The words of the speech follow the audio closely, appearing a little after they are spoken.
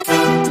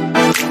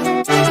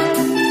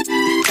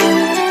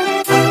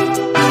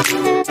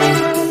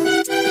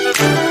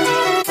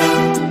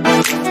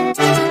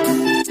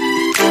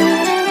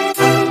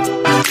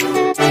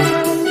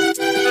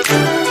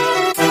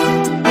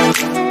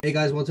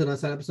welcome to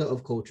another episode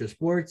of Culture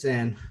Sports.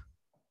 And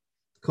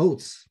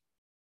Colts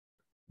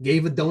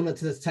gave a donut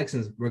to the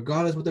Texans,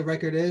 regardless what the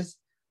record is.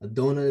 A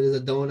donut is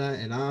a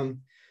donut, and I'm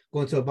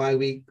going to a bye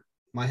week,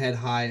 my head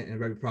high, and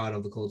very proud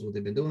of the Colts, what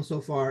they've been doing so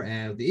far.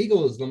 And the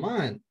Eagles,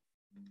 Lamont,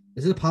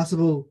 is it a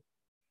possible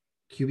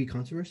QB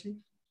controversy?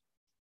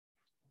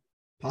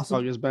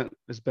 Possible? Oh,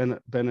 it's been a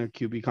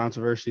QB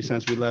controversy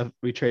since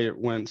we traded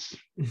Wentz.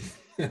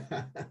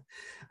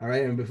 All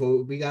right, and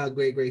before we got a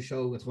great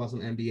show with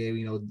some NBA,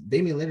 you know,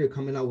 Damian Lillard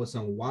coming out with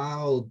some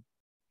wild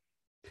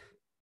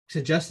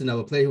suggestion of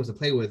a player who was to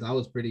play with. I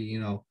was pretty,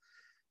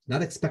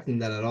 not expecting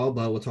that at all,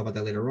 but we'll talk about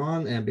that later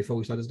on. And before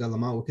we start this guy,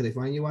 Lamont, where can they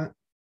find you at?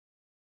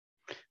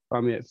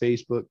 Find me at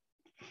Facebook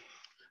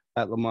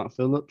at Lamont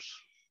Phillips.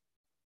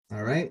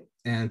 All right.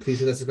 And please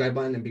hit the subscribe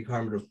button and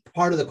become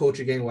part of the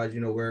Culture Gang. Wise,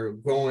 we're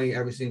growing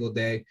every single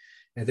day.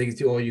 And thank you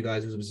to all you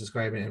guys who've been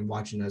subscribing and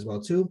watching as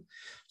well, too.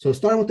 So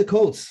starting with the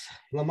Colts,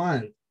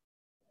 Lamont,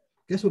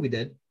 guess what we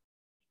did?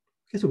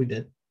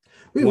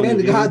 We ran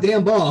the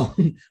goddamn ball.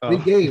 We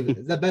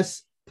gave the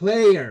best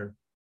player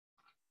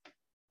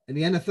in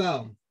the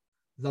NFL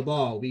the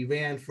ball. We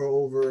ran for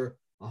over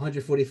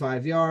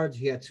 145 yards.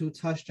 He had 2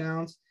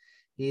 touchdowns.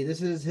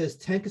 This is his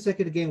 10th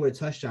consecutive game with a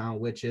touchdown,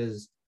 which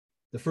is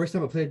the first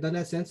time a player done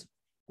that since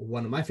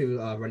one of my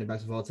favorite running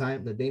backs of all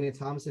time, the Damian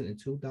Thompson in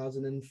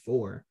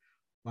 2004.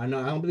 I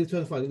don't believe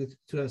 2004, I believe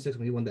 2006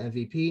 when he won the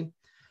MVP.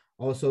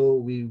 Also,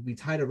 we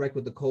tied a record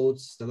with the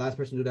Colts. The last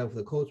person to do that for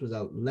the Colts was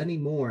Lenny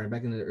Moore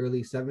back in the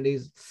early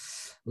 70s,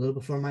 a little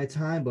before my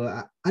time.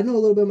 But I know a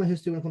little bit of my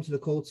history when it comes to the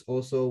Colts.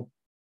 Also,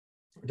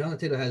 Jonathan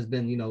Taylor has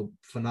been,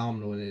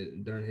 phenomenal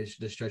during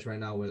the stretch right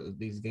now with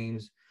these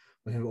games.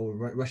 We have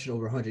rushing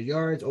over 100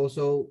 yards.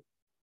 Also,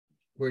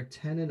 we're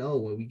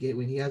 10-0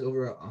 when he has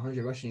over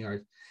 100 rushing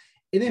yards.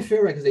 It didn't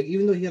feel right because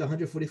even though he had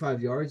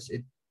 145 yards,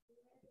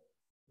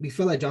 we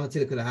felt like Jonathan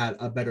Taylor could have had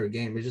a better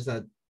game. It's just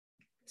that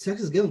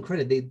Texas, give them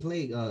credit, they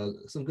play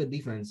some good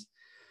defense.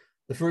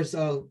 The first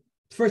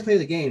play of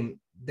the game,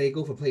 they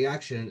go for play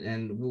action,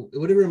 and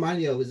what it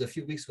reminded me of is a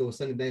few weeks ago,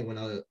 Sunday night, when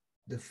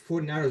the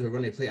 49ers were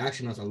running play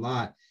action on us a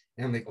lot.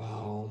 And I'm like,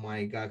 oh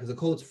my God, because the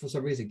Colts, for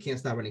some reason, can't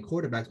stop running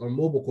quarterbacks or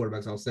mobile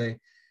quarterbacks, I'll say.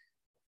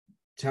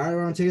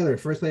 Tyrod Taylor,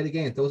 first play of the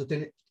game, throws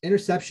an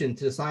interception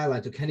to the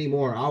sideline to Kenny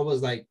Moore. I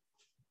was like,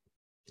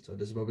 so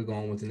this is where we're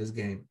going with in this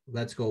game.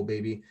 Let's go,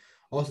 baby.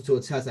 Also to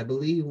attest, I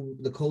believe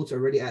the Colts are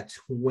already at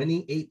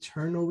 28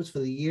 turnovers for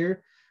the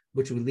year,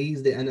 which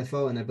leads the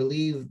NFL. And I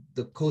believe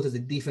the Colts as a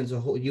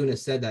defensive whole unit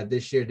said that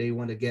this year they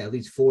want to get at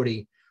least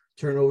 40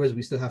 turnovers.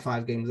 We still have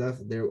 5 games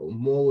left. They're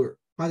more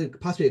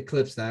possibly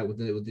eclipse that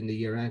within the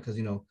year end because,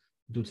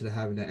 due to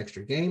having that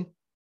extra game.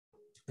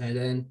 And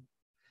then,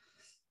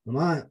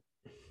 Lamont,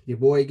 your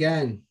boy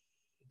again,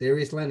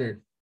 Darius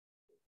Leonard.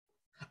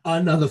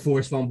 Another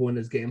forced fumble in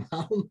this game.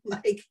 I'm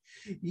like,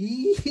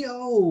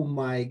 yo,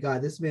 my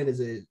God, this man is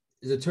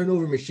a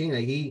turnover machine.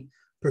 Like he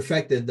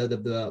perfected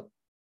the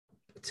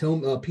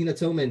Peanut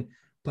Tillman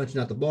punching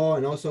out the ball,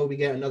 and also we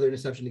get another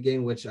interception in the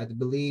game, which I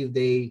believe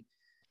they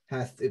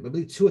had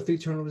 2 or 3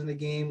 turnovers in the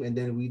game, and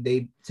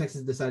then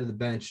Texas decided to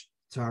bench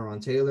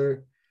Tyrod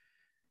Taylor.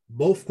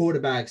 Both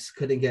quarterbacks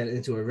couldn't get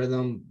into a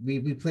rhythm.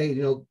 We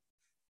played,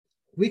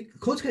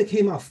 Colts could have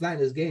came out flat in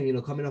this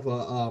game, coming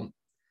off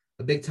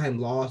a big time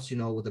loss,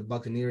 with the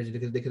Buccaneers.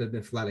 They could have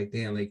been flat, like,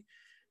 damn, like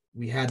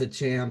we had the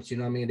champs, They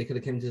could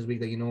have came to this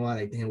week, like, you know what,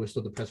 like, damn, we're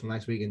still depressed from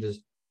last week and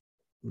just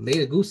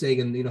laid a goose egg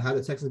and, have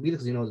the Texans beat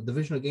us. Because, the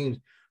divisional games,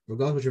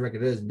 regardless what your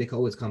record is, they can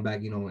always come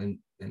back, and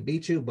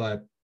beat you.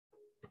 But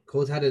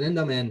Colts had it in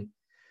them. And,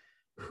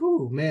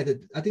 man,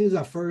 I think it was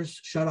our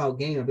first shutout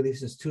game, I believe,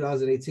 since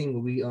 2018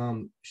 where we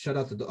shut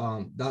out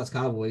the Dallas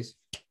Cowboys.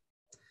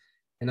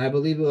 And I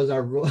believe it was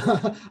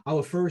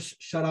our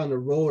first shutout on the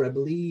road, I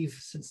believe,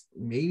 since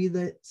maybe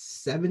the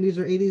 70s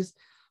or 80s.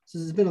 So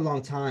it's been a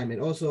long time. And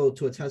also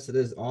to attest to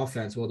this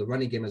offense, the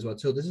running game as well,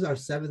 too. This is our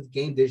 7th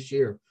game this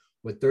year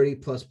with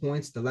 30-plus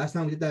points. The last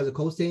time we did that as a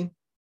Colts team,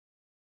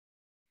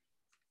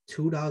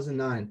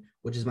 2009,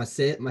 which is my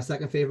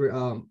second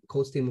favorite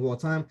Colts team of all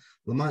time.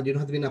 Lamont, you don't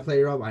have to be in that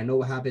player up. I know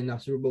what happened in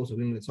that Super Bowl, so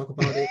we need to talk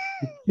about it.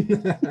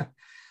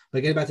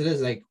 But getting back to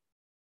this, like,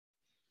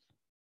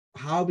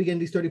 how are we getting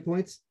these 30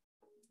 points?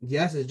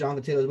 Yes, it's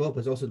Jonathan Taylor as well, but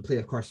it's also the play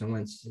of Carson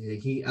Wentz.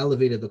 He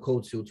elevated the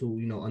Colts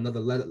to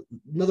another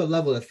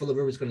level that Phillip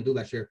Rivers going to do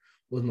last year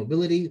with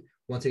mobility.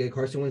 Once again,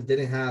 Carson Wentz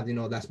didn't have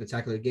that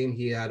spectacular game.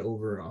 He had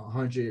over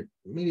 100,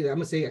 maybe I'm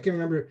gonna say I can't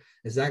remember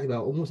exactly,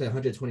 but almost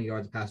 120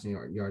 yards of passing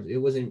yards. It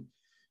wasn't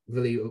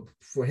really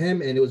for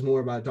him, and it was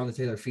more about Jonathan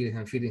Taylor feeding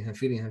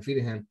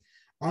him.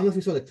 I don't know if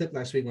you saw the clip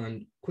last week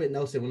when Quentin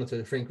Nelson went up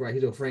to Frank Wright. He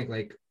told Frank,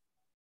 like,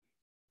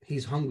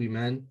 he's hungry,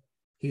 man.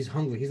 He's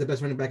hungry. He's the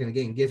best running back in the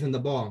game. Give him the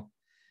ball.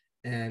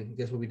 And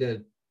guess what we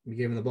did? We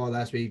gave him the ball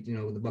last week,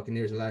 with the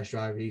Buccaneers, the last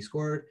drive, he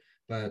scored.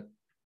 But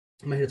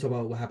I'm not here to talk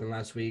about what happened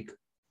last week.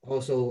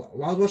 Also,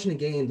 while I was watching the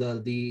game,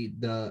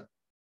 the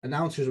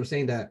announcers were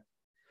saying that,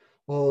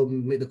 oh,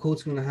 the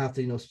Colts going to have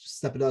to,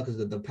 step it up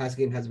because the pass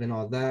game has been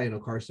all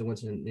that. Carson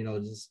Wentz,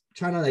 just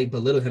trying to like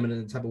belittle him in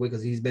a type of way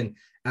because he's been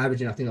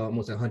averaging, I think,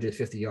 almost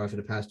 150 yards for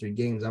the past 3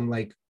 games. I'm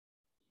like,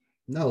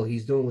 no,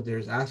 he's doing what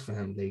there's asked for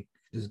him. They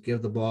just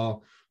give the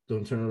ball,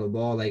 don't turn over the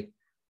ball. Like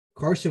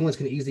Carson Wentz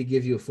can easily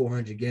give you a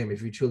 400 game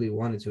if you truly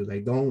wanted to.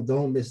 Like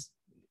don't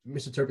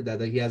misinterpret that.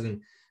 Like he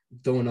hasn't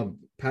thrown up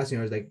passing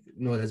yards. Like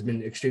it has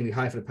been extremely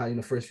high for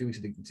the first few weeks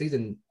of the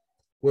season.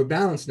 We're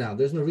balanced now.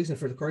 There's no reason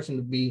for the Carson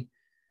to be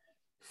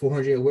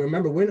 400.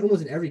 Remember, we're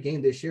almost in every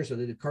game this year, so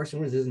the Carson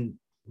Wentz isn't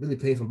really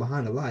playing from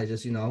behind the line.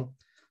 Just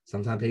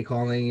sometimes play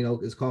calling,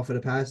 is called for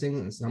the passing,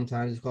 and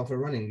sometimes it's called for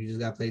running. You just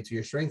got to play to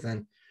your strength.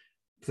 And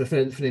for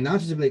the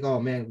announcers to be like, oh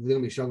man, we're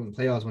gonna be struggling in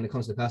the playoffs when it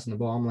comes to passing the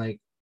ball. I'm like,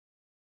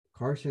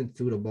 Carson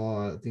threw the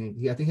ball. I think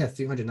he had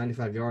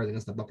 395 yards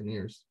against the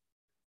Buccaneers.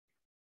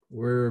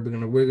 We're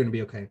gonna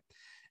be okay.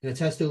 And a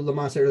test to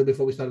Lamont said earlier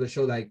before we started the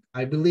show, like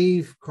I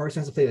believe Carson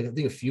has to play, I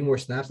think, a few more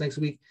snaps next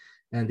week,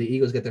 and the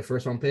Eagles get their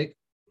first round pick.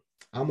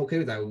 I'm okay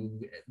with that.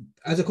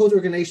 As a Colts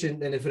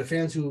organization, and for the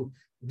fans who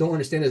don't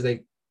understand, is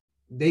like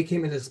they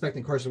came in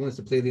expecting Carson Wentz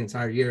to play the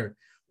entire year.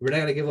 We're not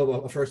gonna give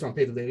up a first round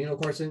pick today.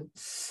 Carson,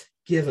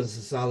 give us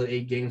a solid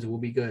 8 games and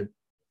we'll be good.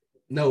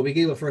 No, we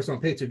gave a first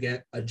round pick to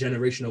get a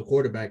generational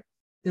quarterback,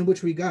 in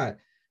which we got.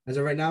 As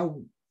of right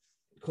now,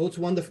 Colts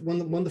won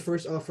the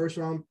first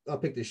round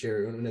pick this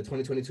year in the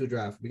 2022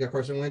 draft. We got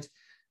Carson Wentz,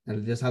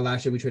 and just how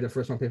last year we traded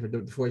first round pick for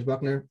DeForest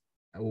Buckner.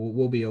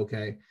 We'll be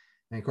okay.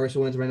 And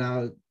Carson Wentz right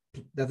now,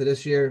 after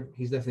this year,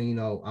 he's definitely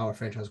our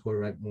franchise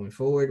quarterback moving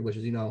forward, which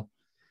is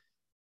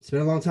it's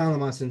been a long time,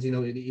 Lamont, since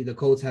the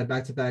Colts had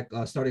back-to-back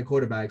starting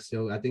quarterbacks.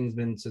 So I think it's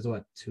been since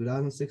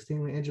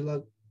 2016 when Andrew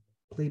Luck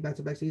played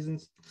back-to-back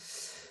seasons.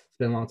 It's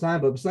been a long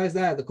time, but besides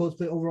that, the Colts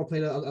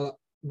played a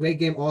great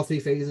game all 3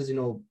 phases.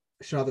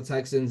 Shut out the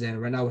Texans, and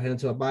right now we're heading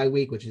to a bye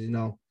week, which is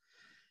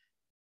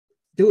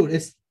dude,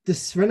 it's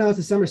this right now. It's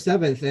December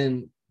 7th,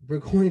 and we're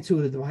going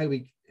to the bye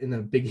week in the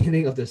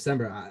beginning of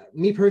December.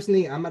 Me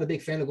personally, I'm not a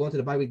big fan of going to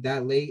the bye week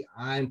that late.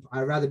 I'd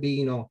rather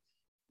be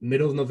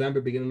middle of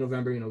November, beginning of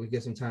November. We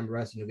get some time to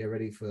rest and get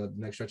ready for the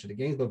next stretch of the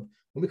games. But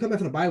when we come back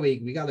from the bye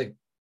week, we got like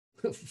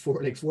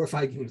 4 or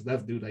 5 games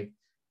left, dude. Like,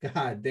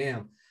 god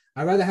damn.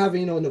 I'd rather have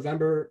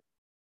November,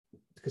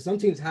 because some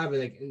teams have it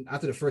like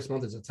after the first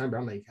month of September.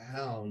 I'm like,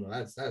 hell no,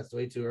 that's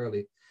way too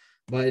early.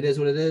 But it is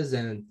what it is,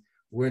 and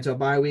we're into a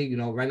bye week.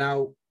 Right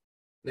now,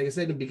 like I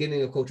said, the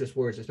beginning of culture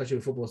sports, especially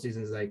with football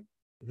season, is like,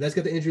 let's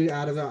get the injury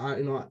out of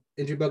it.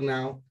 Injury bug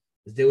now.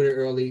 Let's deal with it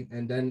early,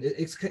 and then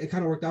it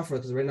kind of worked out for us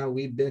because right now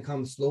we've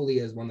become slowly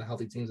as one of the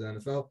healthy teams in the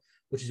NFL,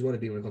 which is you want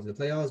to be when it comes to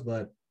the playoffs.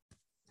 But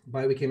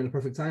bye week came in a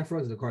perfect time for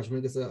us. The Carson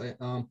Wentz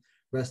gets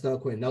rest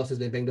up. Quentin Nelson's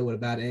been banged up with a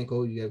bad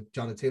ankle. You give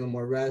Jonathan Taylor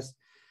more rest.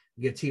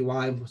 You get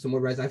Ty some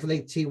more rest. I feel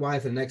like Ty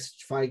for the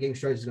next 5-game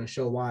stretch is going to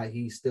show why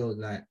he's still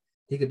that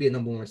he could be a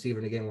number 1 receiver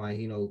in the game. Why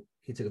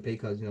he took a pay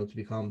cut to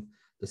become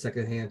the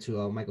second hand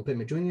to Michael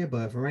Pittman Jr.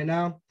 But for right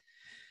now,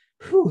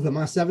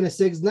 Lamont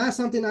 7-6, not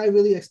something I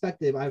really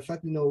expected. I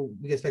felt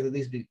we expect at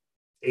least be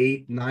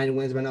 8-9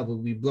 wins right now, but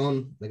we've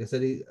blown, like I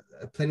said,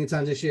 plenty of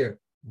times this year,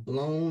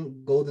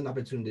 blown golden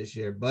opportunity this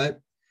year. But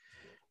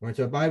we're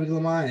into a bye week,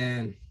 Lamont,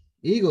 and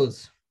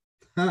Eagles.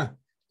 Talk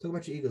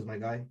about your Eagles, my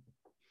guy.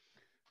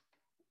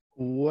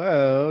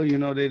 Well,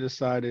 they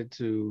decided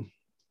to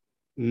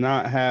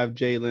not have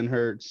Jalen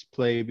Hurts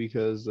play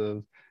because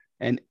of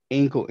an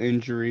ankle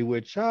injury,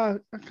 which I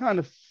kind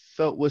of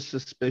felt was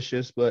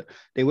suspicious, but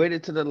they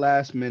waited to the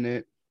last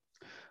minute.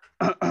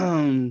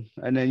 And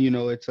then,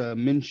 it's a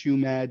Minshew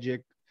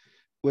magic,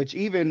 which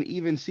even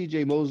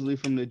CJ Mosley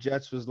from the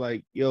Jets was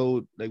like,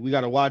 yo, like we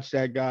got to watch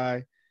that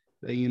guy.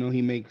 That,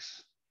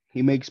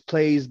 he makes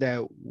plays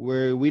that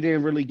we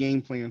didn't really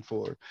game plan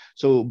for.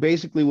 So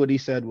basically what he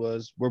said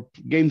was, we're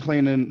game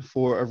planning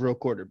for a real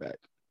quarterback,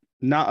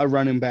 not a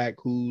running back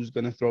who's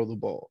going to throw the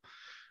ball.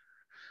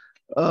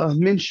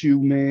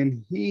 Minshew,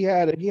 man, he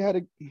had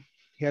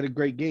a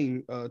great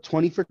game.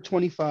 20 for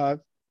 25,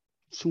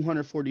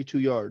 242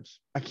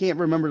 yards. I can't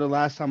remember the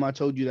last time I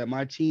told you that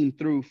my team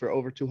threw for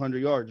over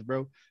 200 yards,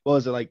 bro. What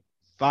was it, like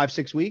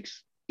 5-6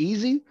 weeks?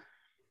 Easy?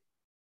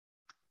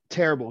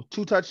 Terrible.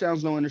 2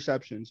 touchdowns, no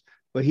interceptions.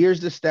 But here's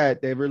the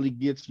stat that really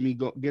gets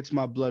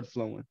my blood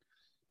flowing.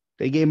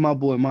 They gave my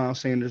boy Miles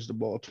Sanders the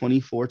ball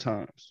 24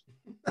 times.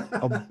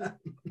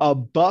 a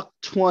buck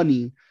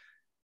 20,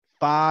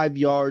 5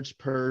 yards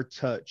per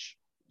touch.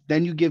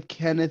 Then you give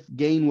Kenneth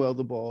Gainwell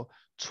the ball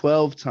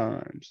 12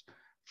 times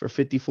for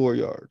 54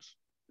 yards.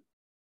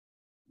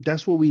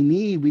 That's what we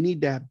need. We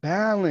need that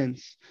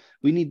balance.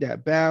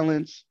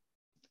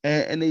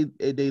 And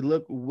they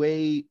look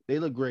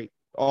great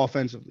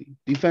offensively.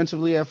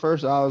 Defensively, at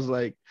first, I was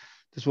like,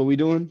 this is what we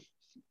doing?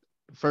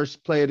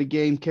 First play of the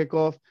game,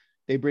 kickoff,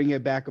 they bring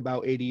it back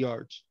about 80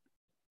 yards.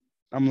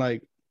 I'm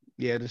like,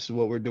 yeah, this is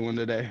what we're doing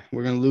today.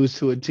 We're going to lose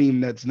to a team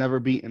that's never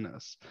beaten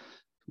us.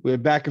 We're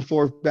back and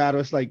forth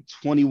battle. It's like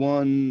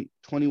 21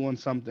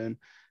 something.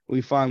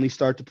 We finally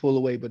start to pull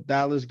away. But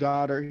Dallas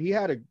Goedert, he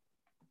had a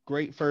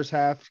great first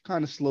half,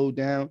 kind of slowed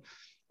down.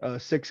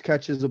 6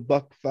 catches, a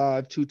buck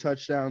 5, 2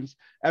 touchdowns.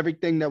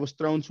 Everything that was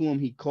thrown to him,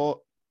 he caught.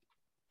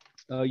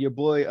 Your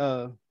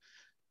boy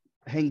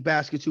Hank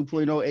Basket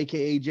 2.0,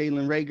 aka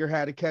Jalen Reagor,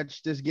 had a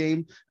catch this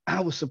game.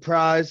 I was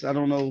surprised. I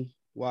don't know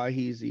why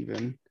he's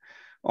even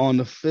on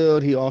the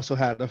field. He also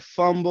had a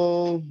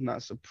fumble.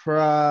 Not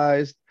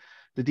surprised.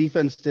 The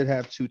defense did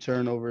have 2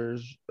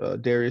 turnovers,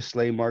 Darius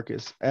Slay,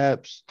 Marcus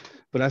Epps.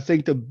 But I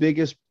think the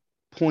biggest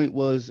point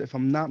was, if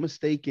I'm not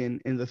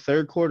mistaken, in the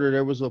third quarter,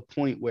 there was a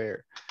point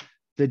where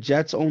the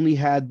Jets only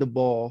had the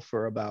ball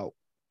for about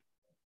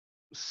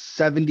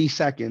 70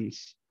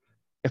 seconds.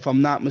 If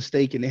I'm not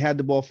mistaken, they had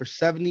the ball for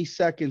 70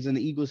 seconds and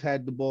the Eagles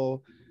had the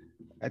ball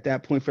at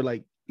that point for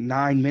like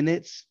 9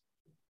 minutes.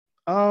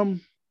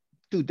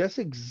 Dude, that's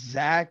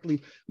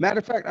exactly. Matter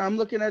of fact, I'm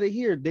looking at it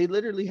here. They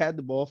literally had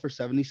the ball for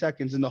 70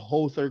 seconds in the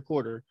whole third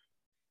quarter.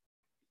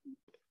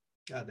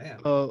 God damn.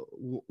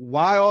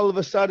 Why all of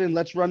a sudden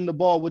let's run the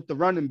ball with the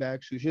running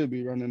backs who should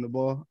be running the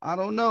ball? I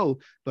don't know.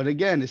 But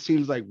again, it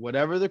seems like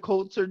whatever the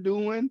Colts are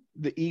doing,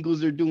 the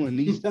Eagles are doing.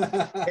 These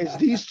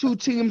 2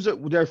 teams,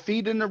 they're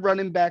feeding the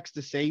running backs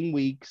the same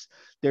weeks.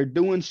 They're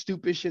doing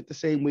stupid shit the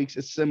same weeks.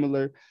 It's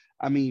similar.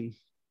 I mean,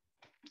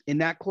 in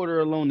that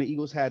quarter alone, the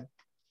Eagles had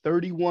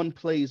 31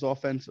 plays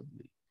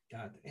offensively.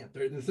 God damn.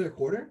 In the third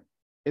quarter?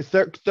 It's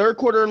third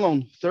quarter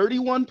alone,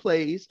 31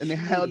 plays, and they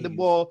held the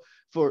ball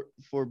for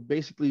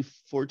basically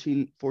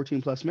 14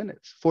 plus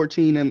minutes,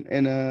 14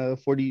 and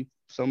 40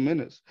 some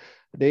minutes.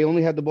 They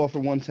only had the ball for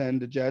 110,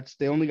 the Jets.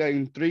 They only got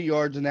in 3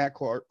 yards in that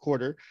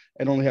quarter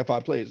and only had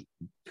 5 plays.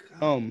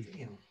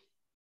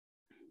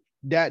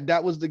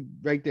 That was the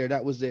right there.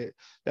 That was it.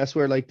 That's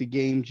where like the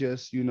game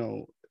just,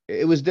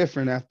 it was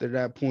different after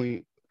that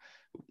point.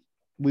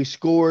 We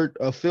scored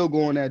a field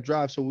goal on that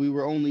drive, so we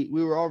were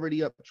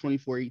already up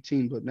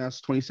 24-18, but now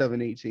it's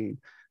 27-18.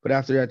 But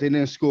after that, they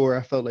didn't score.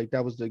 I felt like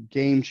that was the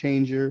game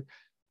changer.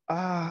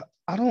 I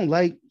don't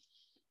like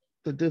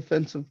the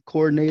defensive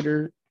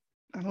coordinator.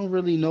 I don't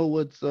really know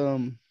what's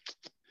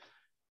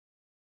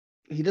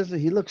he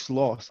looks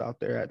lost out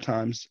there at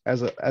times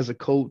as a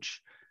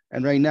coach.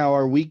 And right now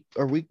our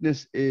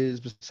weakness is,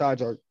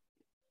 besides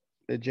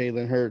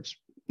Jalen Hurts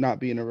not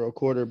being a real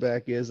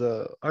quarterback, is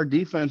our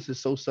defense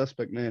is so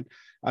suspect, man.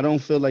 I don't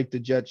feel like the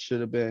Jets should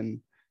have been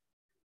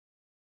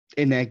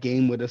in that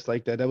game with us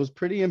like that. That was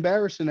pretty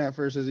embarrassing at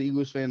first as an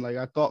Eagles fan. Like,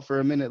 I thought for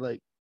a minute,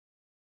 like,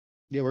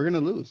 yeah, we're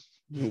going to lose.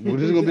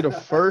 This is going to be the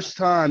first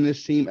time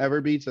this team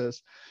ever beats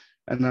us.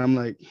 And I'm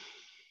like,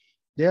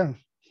 yeah,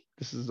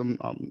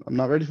 I'm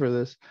not ready for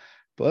this.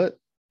 But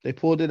they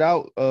pulled it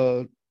out.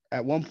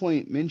 At one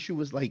point, Minshew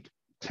was like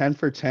 10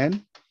 for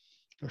 10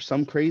 or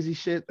some crazy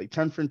shit, like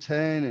 10 for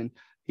 10. And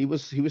he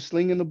was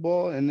slinging the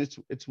ball, and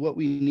it's what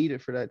we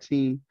needed for that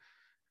team.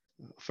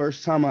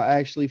 First time I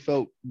actually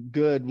felt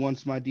good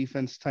once my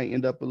defense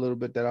tightened up a little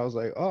bit, that I was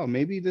like, oh,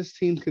 maybe this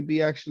team could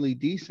be actually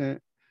decent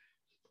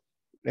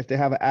if they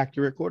have an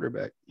accurate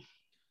quarterback.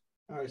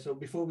 All right, so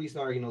before we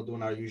start,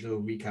 doing our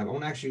usual recap, I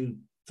want to ask you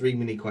 3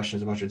 mini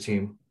questions about your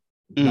team.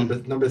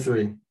 Number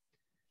 3.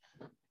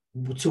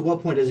 To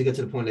what point does it get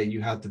to the point that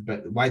you have to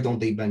why don't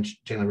they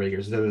bench Jalen Reagor?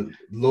 Is there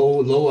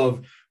low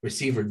of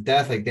receiver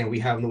depth? Like, then we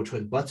have no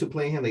choice but to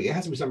play him. Like, it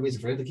has to be some reason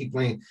for him to keep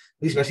playing, at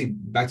least especially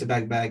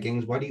back-to-back bad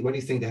games. Why do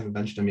you think they haven't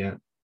benched him yet?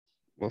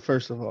 Well,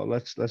 first of all,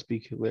 let's be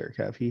clear,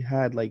 Kev. He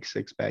had like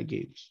 6 bad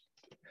games.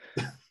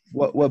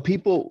 What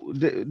people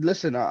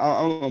listen?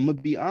 I'm gonna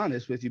be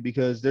honest with you,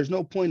 because there's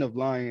no point of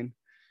lying.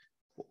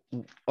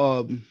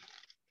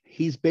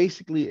 He's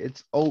basically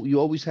you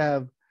always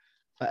have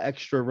an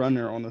extra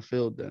runner on the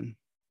field then.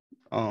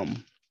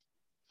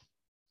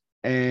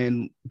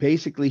 And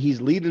basically he's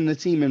leading the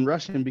team in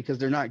rushing because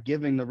they're not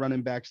giving the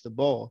running backs the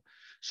ball.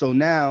 So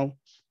now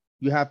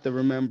you have to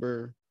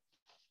remember,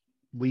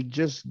 we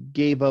just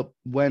gave up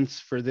Wentz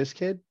for this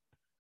kid.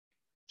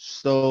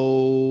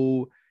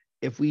 So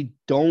if we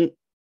don't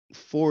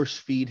force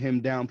feed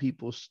him down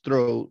people's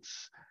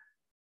throats,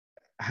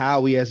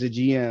 Howie as a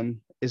GM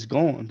is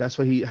gone. That's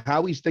what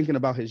Howie's thinking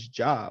about his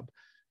job.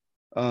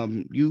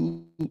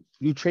 You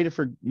traded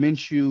for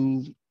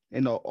Minshew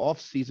in the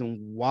offseason.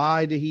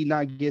 Why did he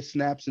not get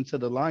snaps into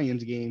the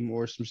Lions game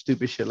or some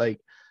stupid shit?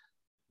 Like,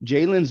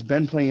 Jalen's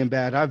been playing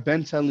bad. I've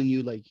been telling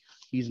you, like,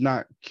 he's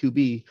not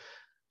QB.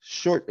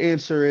 Short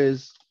answer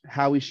is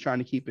Howie's trying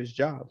to keep his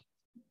job,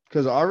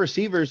 because our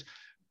receivers,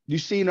 you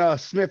seen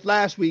Smith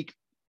last week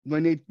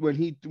when he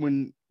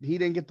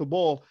didn't get the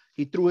ball,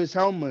 he threw his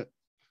helmet.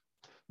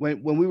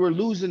 When we were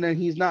losing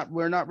and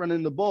we're not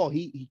running the ball,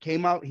 he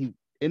came out,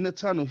 in the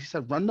tunnel, he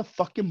said, run the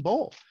fucking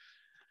ball.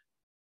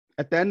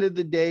 At the end of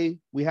the day,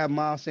 we have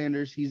Miles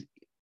Sanders. He's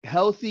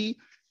healthy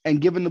and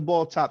giving the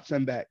ball top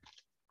 10 back.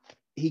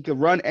 He could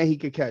run and he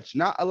could catch.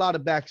 Not a lot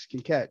of backs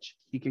can catch.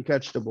 He can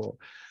catch the ball.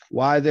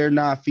 Why they're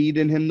not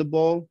feeding him the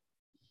ball?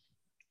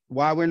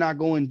 Why we're not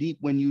going deep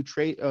when you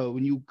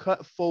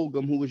cut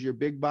Fulgham, who was your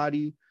big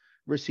body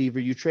receiver,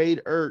 you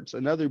trade Ertz,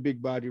 another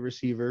big body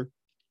receiver.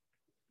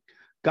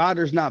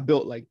 Goddard's not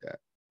built like that.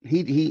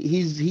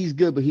 He's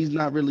good, but he's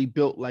not really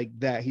built like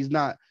that. He's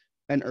not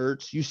an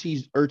Ertz. You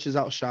see Ertz is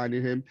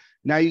outshining him.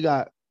 Now you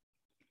got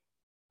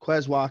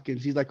Quez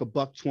Watkins, he's like a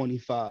buck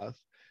 25.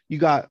 You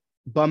got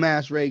bum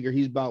ass Rager,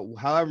 he's about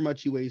however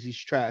much he weighs, he's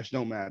trash,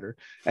 don't matter.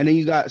 And then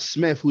you got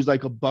Smith, who's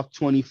like a buck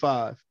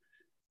 25.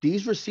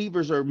 These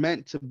receivers are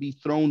meant to be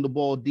thrown the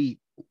ball deep.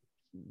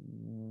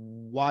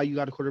 Why you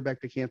got a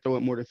quarterback that can't throw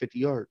it more than 50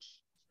 yards?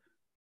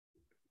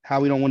 How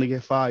we don't want to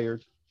get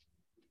fired.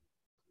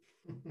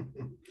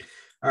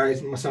 All right,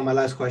 so my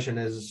last question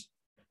is,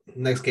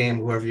 next game,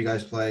 whoever you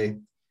guys play,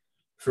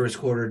 first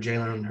quarter,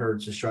 Jalen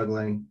Hurts is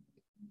struggling.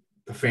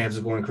 The fans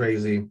are going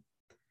crazy.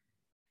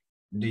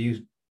 Do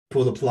you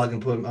pull the plug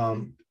and put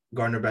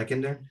Gardner back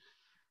in there?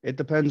 It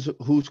depends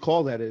whose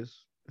call that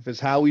is. If it's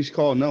Howie's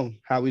call, no.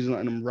 Howie's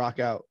letting him rock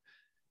out.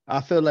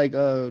 I feel like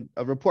a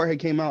report had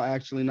came out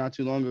actually not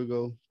too long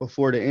ago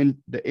before the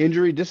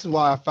injury. This is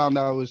why I found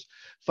out it was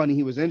funny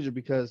he was injured,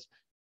 because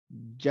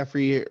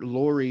Jeffrey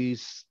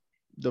Lurie's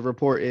the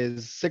report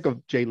is sick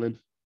of Jalen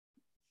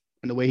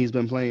and the way he's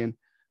been playing.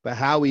 But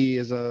Howie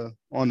is on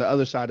the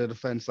other side of the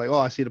fence, like, oh,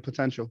 I see the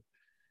potential.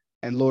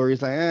 And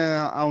Lurie's like,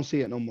 I don't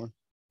see it no more.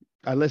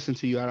 I listen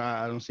to you.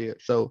 I don't see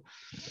it. So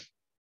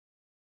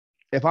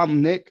if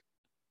I'm Nick,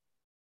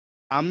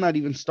 I'm not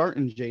even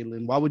starting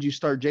Jalen. Why would you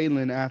start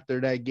Jalen after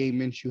that game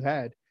Minshew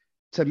had?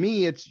 To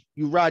me, it's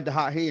you ride the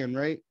hot hand,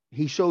 right?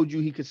 He showed you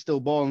he could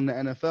still ball in the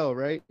NFL,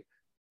 right?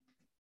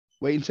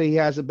 Wait until he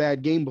has a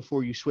bad game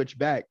before you switch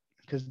back,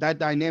 because that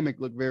dynamic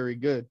looked very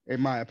good, in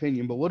my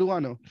opinion. But what do I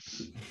know?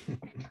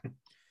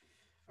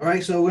 All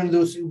right, so we're going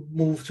to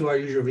move to our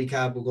usual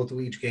recap. We'll go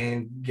through each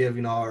game, give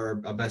our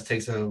best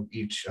takes of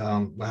each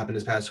what happened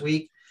this past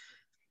week.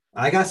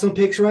 I got some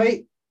picks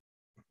right.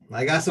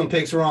 I got some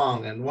picks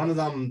wrong, and one of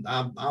them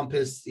I'm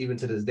pissed even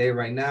to this day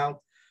right now.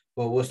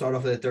 But we'll start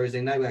off with a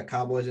Thursday night. We got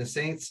Cowboys and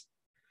Saints.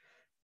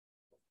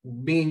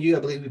 Me and you,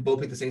 I believe we both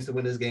picked the Saints to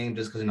win this game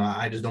just because,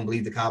 I just don't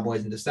believe the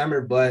Cowboys in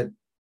December, but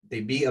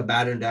they beat a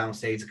battered down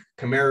Saints.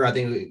 Kamara, I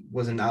think,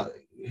 wasn't out.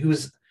 He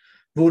was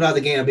ruled out of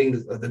the game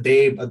being a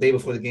day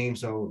before the game.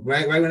 So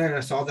right when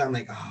I saw that, I'm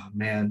like, oh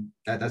man,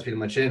 that's pretty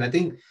much it. And I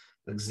think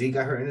like Zeke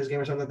got hurt in this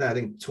game or something like that. I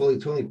think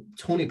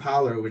Tony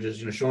Pollard, which is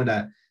showing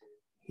that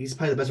he's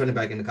probably the best running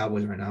back in the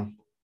Cowboys right now.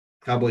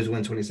 Cowboys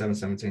win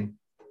 27-17.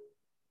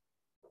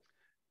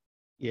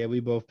 Yeah,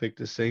 we both picked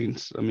the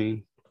Saints. I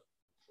mean,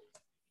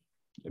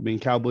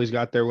 Cowboys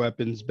got their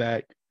weapons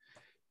back.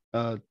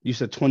 You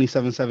said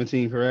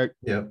 27-17, correct?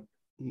 Yep.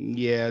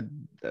 Yeah,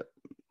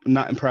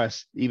 not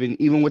impressed.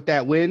 Even with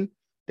that win,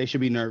 they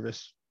should be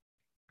nervous.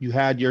 You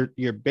had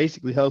your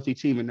basically healthy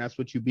team, and that's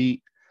what you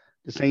beat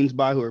the Saints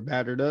by, who are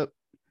battered up.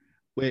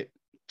 With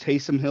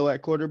Taysom Hill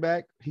at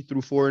quarterback, he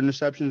threw 4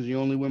 interceptions. You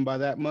only win by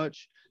that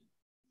much.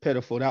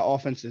 Pitiful. That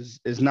offense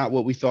is not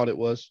what we thought it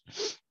was.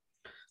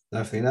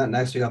 Definitely not.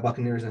 Next, we got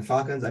Buccaneers and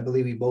Falcons. I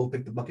believe we both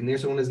picked the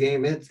Buccaneers to win this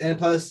game. And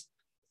plus,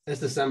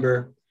 it's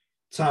December.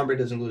 Tom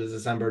Brady doesn't lose in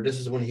December. This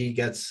is when he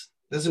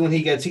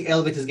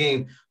elevates his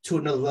game to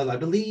another level. I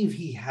believe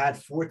he had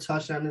 4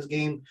 touchdowns in this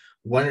game.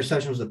 1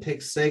 interception was a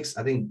pick 6.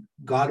 I think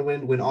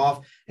Godwin went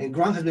off, and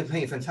Gronk has been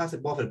playing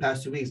fantastic ball for the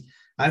past 2 weeks.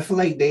 I feel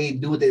like they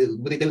do what they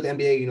did with the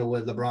NBA,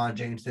 with LeBron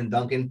James and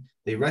Duncan.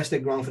 They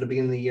rested Gronk for the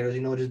beginning of the year.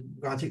 Just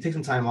Gronk take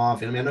some time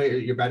off. And I know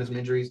you're battling some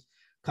injuries.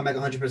 Come back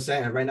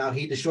 100%. And right now,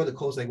 he destroyed the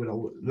Colts last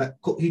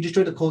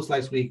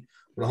week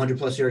with a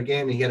 100+ yard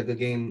game, and he had a good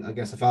game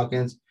against the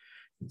Falcons.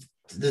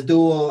 The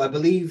duo, I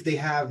believe they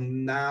have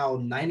now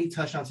 90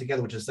 touchdowns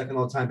together, which is second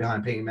all time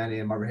behind Peyton Manning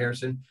and Marvin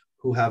Harrison,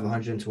 who have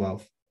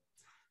 112.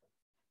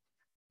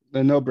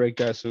 And they'll break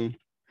that soon.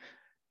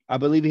 I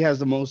believe he has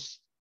the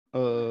most.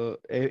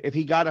 If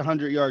he got a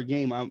 100-yard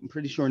game, I'm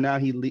pretty sure now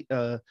he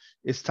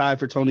is tied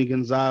for Tony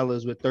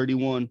Gonzalez with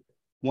 31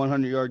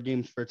 100-yard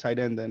games for tight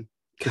end. Then,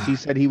 because he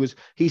said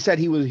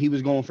he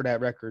was going for that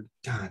record.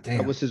 God damn,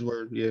 that was his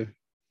word. Yeah.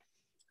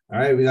 All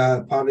right, we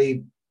got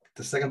probably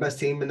the second best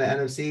team in the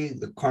NFC.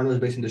 The Cardinals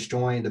basically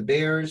destroying the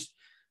Bears.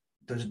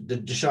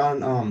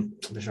 DeAndre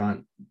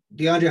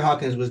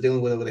Hopkins was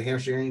dealing with a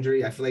hamstring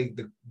injury. I feel like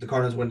the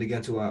Cardinals wanted to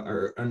get to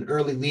an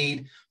early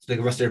lead so they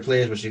could rest their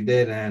players, which they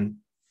did. And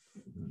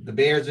the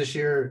Bears this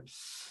year,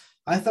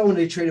 I thought when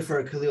they traded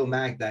for Khalil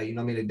Mack that,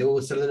 they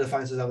would solidify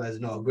themselves as,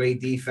 a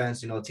great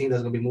defense, a team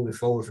that's going to be moving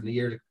forward from the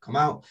year to come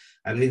out.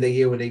 I believe that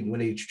year when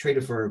they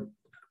traded for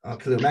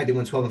Khalil Mack, they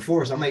went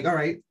 12-4. So I'm like, all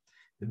right,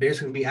 the Bears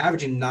can be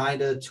averaging 9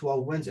 to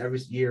 12 wins every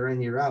year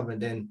in, year out.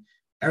 And then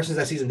ever since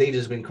that season, they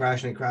just been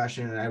crashing.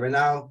 And right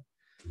now,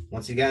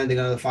 once again, they're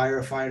going to fire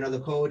another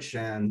coach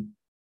and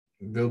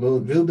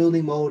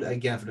rebuilding mode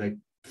again for the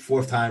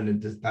 4th time in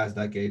this past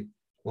decade.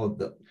 Well,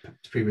 the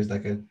previous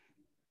decade.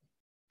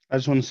 I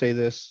just want to say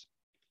this.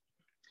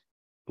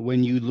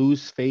 When you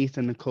lose faith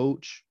in the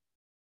coach,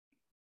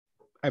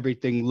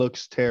 everything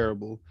looks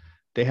terrible.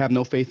 They have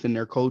no faith in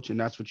their coach, and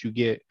that's what you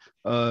get.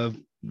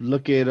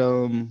 Look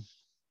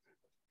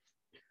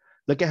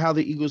at how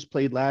the Eagles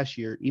played last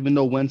year. Even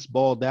though Wentz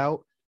balled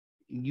out,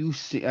 you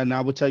see, and I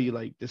would tell you,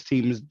 like, this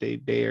team is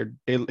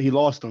he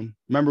lost them.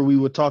 Remember, we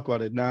would talk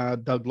about it. Nah,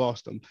 Doug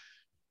lost them.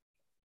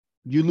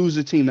 You lose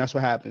a team, that's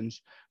what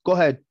happens. Go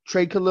ahead,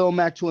 trade Khalil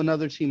Mack to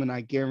another team, and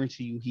I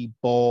guarantee you he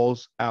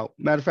balls out.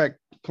 Matter of fact,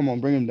 Come on,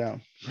 bring him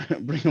down.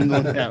 Bring him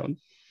going down.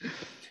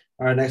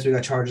 All right, next we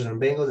got Chargers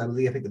and Bengals. I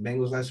believe I picked the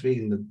Bengals last week,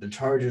 and the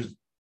Chargers.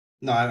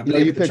 No, I No,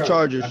 believe you picked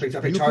Chargers. I picked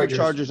You Chargers. picked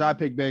Chargers. I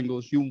picked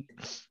Bengals.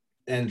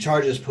 And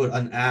Chargers put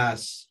an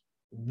ass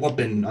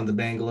whooping on the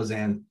Bengals,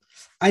 and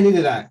I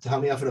needed that to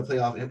help me out for the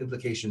playoff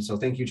implications. So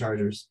thank you,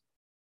 Chargers.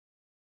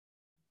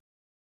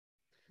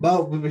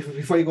 But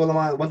before you go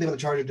along, one thing about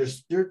the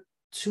Chargers, they're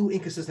too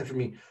inconsistent for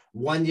me.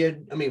 1 year,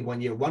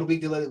 1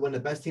 week they're one of the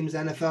best teams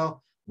in the NFL.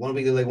 1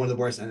 week they're like one of the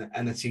worst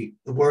the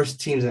worst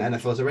teams in the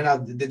NFL. So right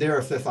now they're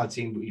a flip-flop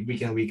team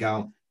week in, week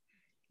out.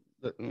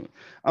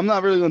 I'm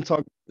not really going to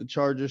talk the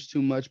Chargers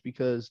too much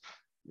because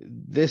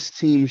this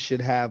team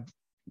should have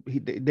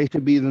they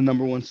should be the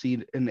number 1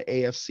 seed in the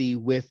AFC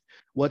with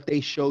what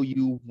they show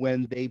you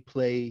when they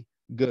play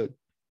good.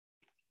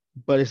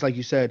 But it's like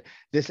you said,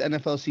 this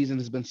NFL season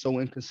has been so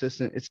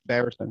inconsistent. It's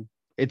embarrassing.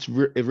 It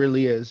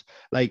really is.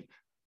 Like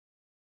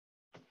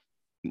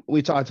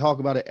we talk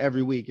about it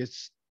every week.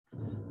 It's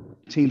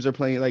teams are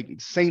playing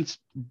like Saints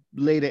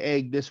laid an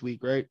egg this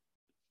week, right?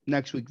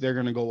 Next week they're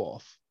gonna go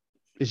off.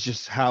 It's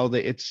just how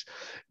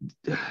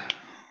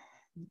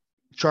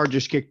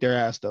Chargers kicked their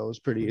ass though. It's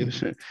pretty.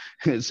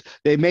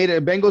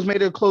 Bengals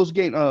made it a close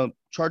game.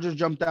 Chargers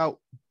jumped out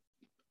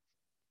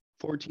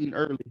 14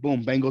 early.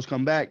 Boom. Bengals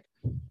come back.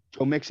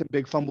 Joe Mixon,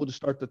 big fumble to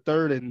start the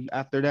third, and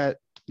after that,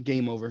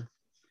 game over.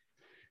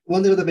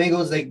 One thing with the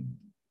Bengals, I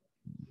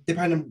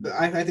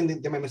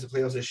think they might miss the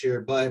playoffs this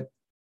year, but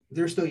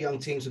they're still a young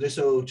team, so they're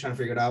still trying to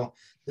figure it out.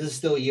 This is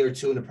still year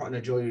 2 in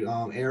the Joey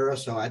era,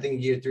 so I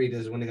think year 3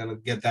 is when they're gonna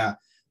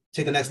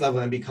take the next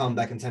level and become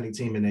that contending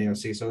team in the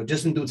AFC. So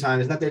just in due time,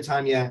 it's not their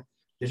time yet.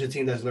 There's a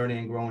team that's learning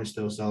and growing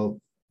still, so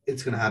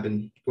it's gonna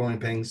happen. Growing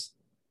pains.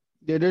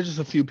 Yeah, they're just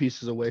a few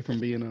pieces away from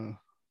being a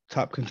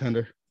top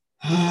contender.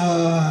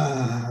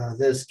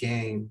 This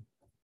game.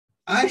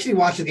 I actually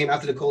watched the game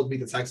after the Colts beat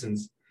the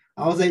Texans.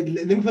 I was like,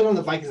 let me put on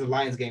the Vikings and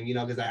Lions game,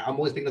 because I'm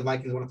always picking the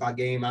Vikings 1 o'clock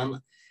game.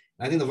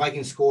 I think the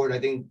Vikings scored,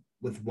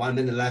 with 1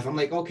 minute left. I'm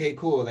like, okay,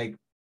 cool. Like,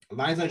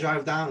 Lions gonna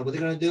drive down. What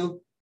they're gonna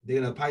do? They're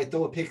gonna probably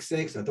throw a pick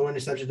 6 or throw an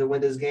interception to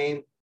win this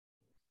game.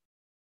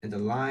 And the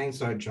Lions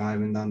start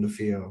driving down the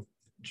field.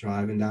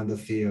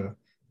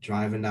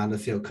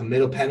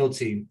 Committal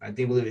penalty. I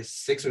believe it's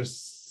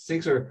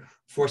 6 or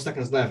 4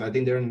 seconds left. I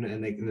think they're in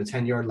the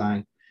 10-yard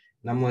line.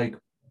 And I'm like,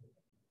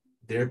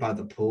 they're about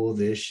to pull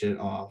this shit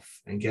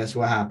off. And guess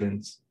what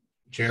happens?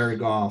 Jared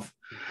Goff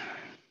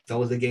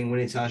throws the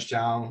game-winning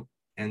touchdown,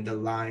 and the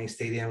Lions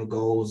Stadium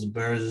goes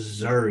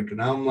berserk.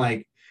 And I'm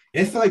like,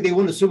 it felt like they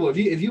won the Super Bowl.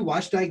 If you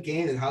watch that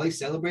game and how they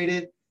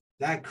celebrated,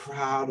 that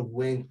crowd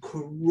went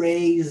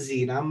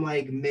crazy. And I'm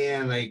like,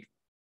 man, like,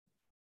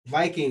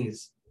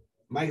 Vikings,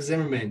 Mike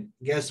Zimmerman,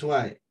 guess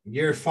what?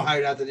 You're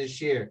fired after this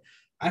year.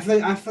 I feel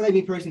like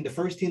me personally, the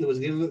first team that was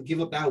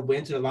give up that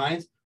win to the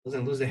Lions was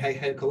going to lose the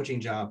head coaching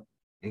job.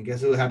 And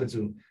guess who happened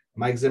to?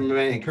 Mike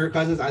Zimmerman and Kirk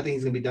Cousins. I think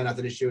he's going to be done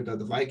after this year with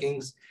the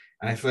Vikings.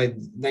 And I feel like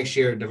next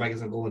year, the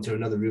Vikings are going to go into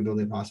another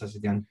rebuilding process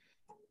again.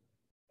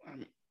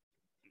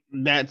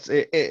 That's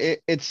it.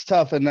 It's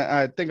tough. And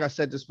I think I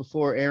said this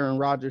before, Aaron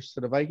Rodgers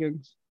to the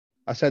Vikings.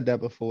 I said that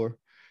before.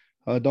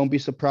 Don't be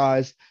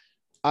surprised.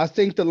 I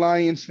think the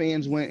Lions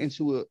fans went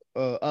into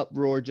a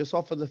uproar just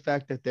off of the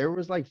fact that there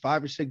was like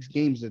 5 or 6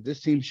 games that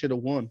this team should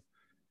have won.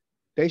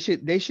 They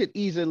should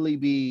easily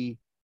be,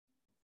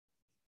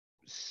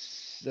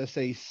 let's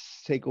say,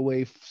 take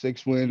away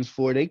 6 wins,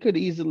 4. They could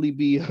easily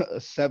be a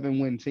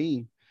 7-win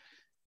team.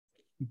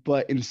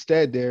 But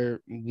instead, they're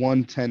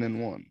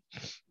 1-10-1.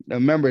 Now,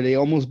 remember, they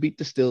almost beat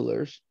the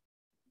Steelers,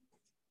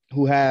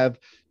 who have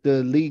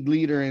the league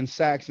leader in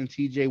sacks and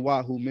TJ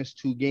Watt, who missed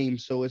 2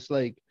 games. So it's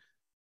like,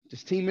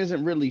 this team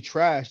isn't really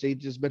trash. They've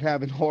just been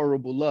having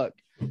horrible luck.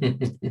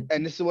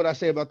 And this is what I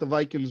say about the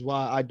Vikings,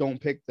 why I don't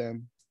pick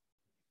them.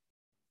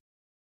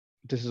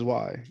 This is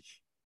why.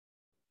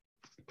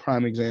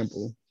 Prime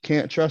example.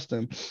 Can't trust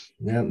them.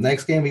 Yeah.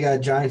 Next game, we got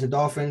Giants and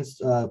Dolphins,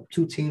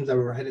 2 teams that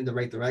were heading the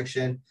right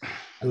direction.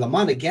 And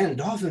Lamont again,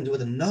 Dolphins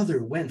with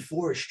another win,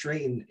 4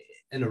 straight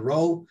in a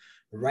row.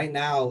 Right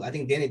now, I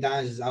think Danny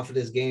Dimes is out for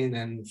this game.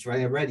 And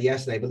I read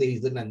yesterday, I believe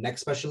he's looking at neck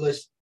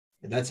specialist.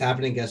 If that's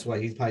happening, guess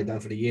what? He's probably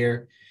done for the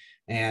year.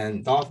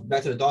 And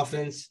back to the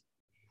Dolphins.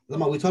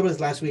 Lamont, we talked about this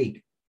last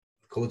week.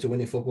 Colts are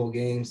winning football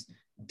games.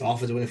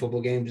 Dolphins are winning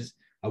football games.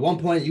 At one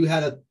point, you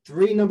had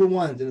 3 number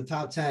 1s in the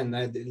top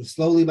 10.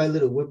 Slowly by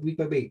little, week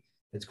by week,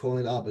 it's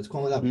calling up.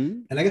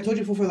 Mm-hmm. And like I told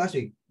you before last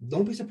week,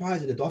 don't be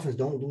surprised if the Dolphins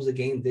don't lose a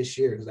game this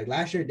year. Because like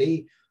last year,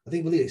 I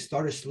think they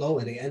started slow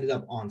and they ended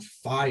up on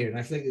fire. And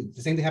I feel like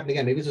the same thing happened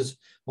again. Maybe it's just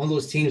one of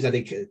those teams that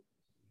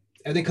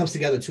everything comes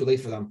together too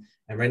late for them.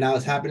 And right now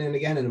it's happening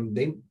again.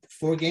 And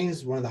 4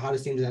 games, one of the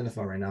hottest teams in the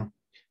NFL right now.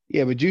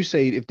 Yeah, but you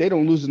say if they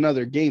don't lose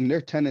another game, they're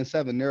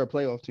 10-7. They're a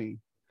playoff team.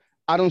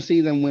 I don't see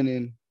them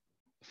winning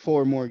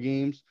 4 more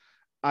games.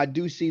 I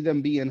do see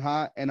them being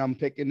hot, and I'm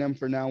picking them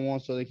for now on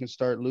so they can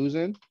start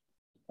losing.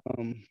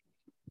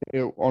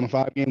 They're on a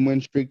 5-game win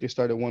streak. They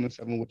started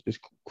 1-7, which is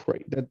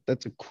crazy.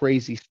 That's a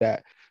crazy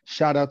stat.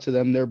 Shout out to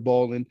them. They're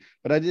balling.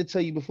 But I did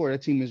tell you before,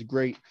 that team is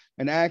great.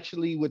 And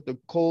actually, with the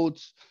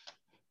Colts,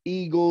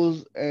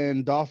 Eagles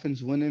and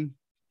Dolphins winning.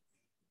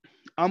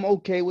 I'm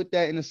okay with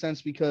that in a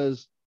sense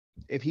because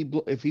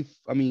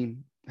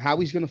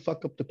Howie's gonna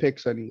fuck up the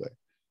picks anyway.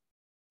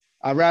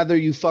 I'd rather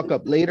you fuck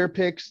up later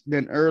picks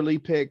than early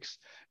picks.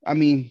 I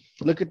mean,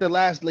 look at the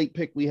last late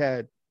pick we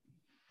had.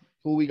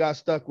 Who we got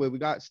stuck with? We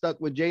got stuck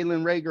with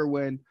Jalen Reagor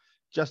when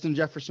Justin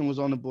Jefferson was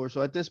on the board.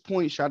 So at this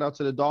point, shout out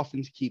to the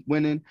Dolphins, keep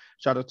winning.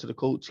 Shout out to the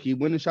Colts, keep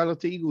winning. Shout out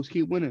to Eagles,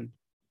 keep winning.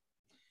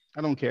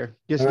 I don't care.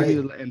 Just give me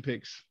the end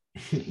picks.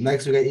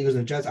 Next, we got Eagles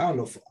and Jets. I don't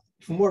know.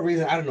 For more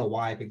reason, I don't know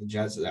why I picked the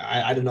Jets.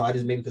 I don't know. I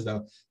just maybe because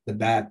of the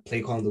bad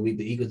play call of the week.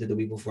 The Eagles did the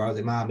week before. I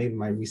was like, maybe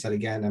my reset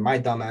again. And my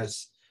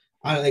dumbass,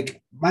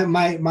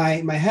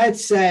 my head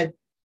said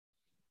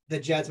the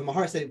Jets, but my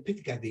heart said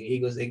pick the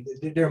Eagles.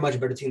 They're a much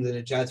better team than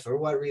the Jets. For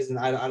what reason?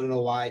 I don't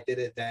know why I did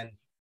it. Then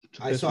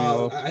I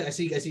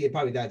see it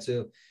probably that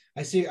too.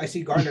 I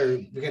see Gardner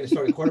beginning to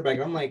start a quarterback.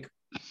 And I'm like,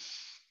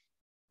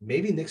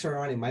 maybe Nick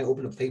Sirianni might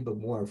open the playbook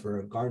more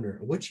for Gardner,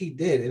 which he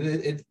did,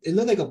 and it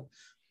looked like a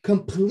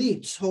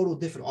complete, total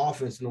different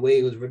offense in the way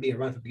it was being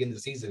run at the beginning of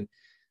the season.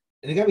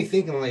 And it got me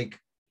thinking, like,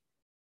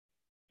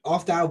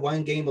 off that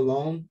one game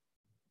alone,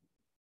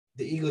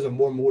 the Eagles are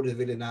more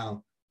motivated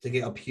now to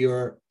get a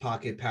pure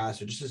pocket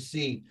passer, just to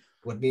see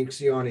what Nick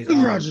Sirianni's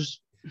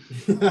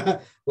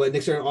what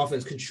Nick Sirianni's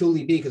offense can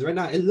truly be. Because right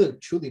now it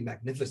looked truly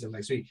magnificent.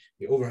 Like, sweet,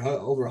 over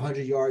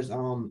 100 yards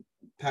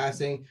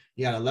passing.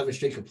 You had 11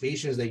 straight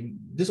completions.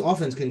 This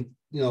offense can,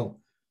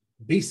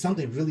 be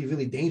something really,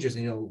 really dangerous,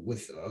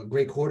 with a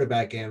great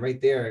quarterback. And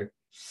right there,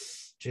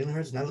 Jalen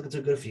Hurts not looking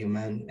too good for you,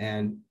 man.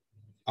 And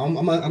I'm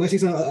gonna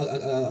see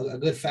a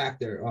good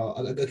factor,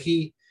 a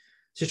key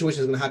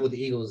situation is gonna happen with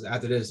the Eagles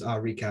after this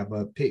recap.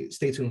 But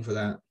stay tuned for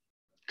that.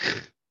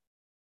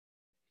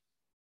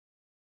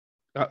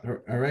 All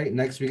right.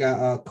 Next, we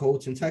got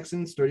Colts and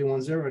Texans,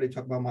 31-0. They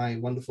talk about my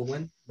wonderful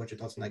win. What's your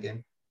thoughts on that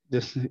game?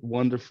 This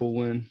wonderful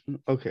win.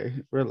 Okay,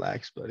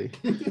 relax, buddy.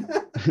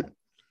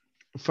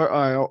 All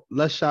right,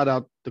 let's shout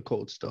out the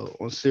Colts though.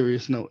 On a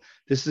serious note,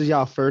 this is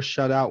y'all first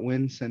shutout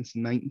win since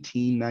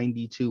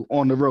 1992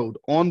 on the road.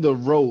 On the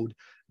road,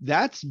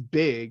 that's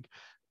big.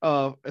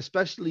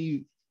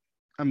 Especially,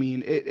 I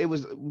mean, it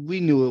was.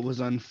 We knew it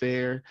was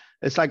unfair.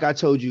 It's like I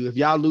told you, if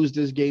y'all lose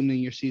this game, then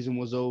your season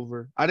was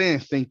over. I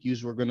didn't think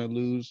yous were gonna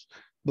lose,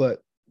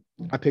 but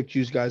I picked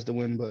you guys to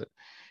win. But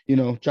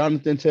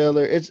Jonathan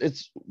Taylor.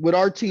 It's with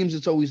our teams,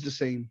 it's always the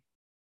same.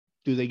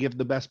 Do they give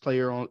the best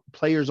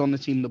players on the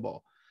team the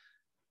ball?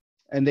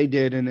 And they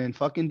did. And then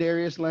fucking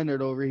Darius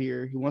Leonard over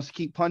here, he wants to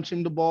keep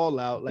punching the ball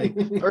out. Like,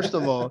 first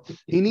of all,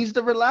 he needs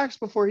to relax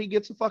before he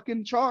gets a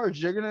fucking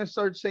charge. They're going to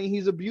start saying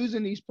he's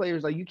abusing these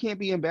players. Like, you can't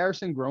be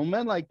embarrassing grown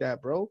men like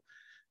that, bro.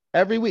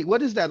 Every week.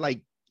 What is that?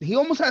 like? He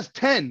almost has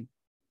 10,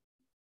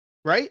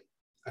 right?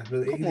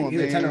 Come on,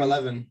 man. 10 or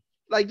 11.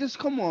 Like, just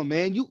come on,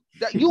 man. You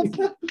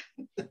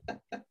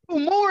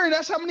more, and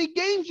that's how many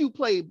games you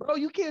played, bro.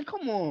 You can't.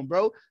 Come on,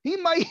 bro. He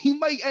might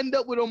end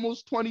up with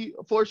almost 20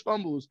 forced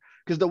fumbles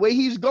because the way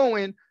he's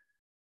going,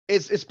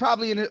 it's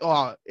probably in it.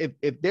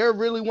 If they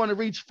really want to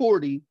reach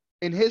 40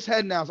 in his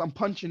head now, I'm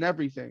punching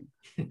everything.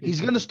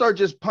 He's gonna start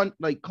just punch.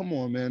 Like, come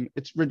on, man.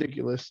 It's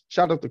ridiculous.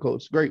 Shout out the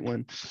Colts. Great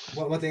win.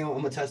 One thing I'm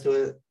gonna test to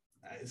it.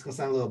 It's gonna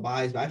sound a little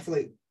biased, but I feel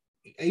like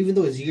even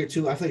though it's year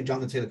 2, I feel like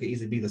Jonathan Taylor could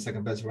easily be the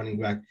second best running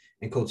back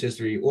in Colts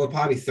history, or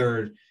probably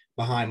third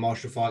behind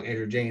Marshall Faulk,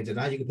 Andrew James, and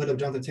now you can put up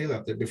Jonathan Taylor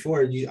up there.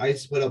 Before, I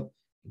used to put up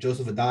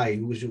Joseph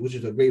Adai, which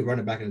was a great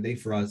running back in the day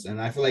for us, and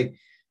I feel like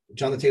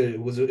Jonathan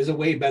Taylor is a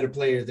way better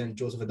player than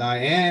Joseph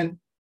Adai, and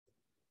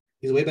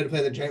he's a way better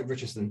player than Trent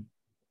Richardson.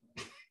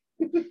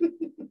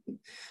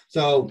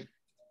 So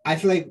I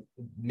feel like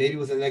maybe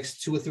within the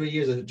next 2 or 3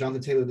 years, if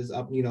Jonathan Taylor is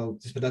up,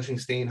 this production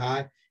staying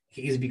high,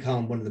 he's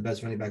become one of the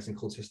best running backs in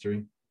Colts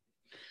history.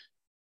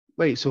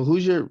 Wait, so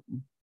who's your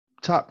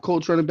top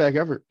Colts running back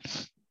ever?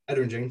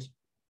 Edgerrin James.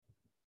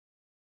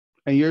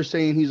 And you're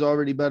saying he's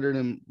already better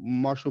than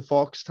Marshall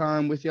Faulk's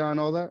time with you and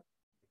all that?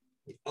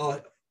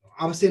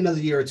 I would say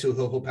another year or two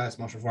he'll pass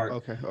Marshall Faulk.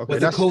 Okay.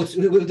 With the Colts,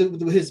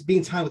 with his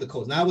being time with the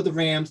Colts, not with the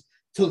Rams.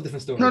 Totally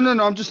different story.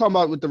 No. I'm just talking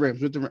about with the Rams.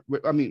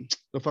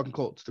 The fucking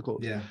Colts. The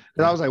Colts. Yeah.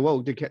 And I was like,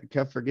 whoa, did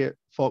Kev forget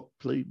Faulk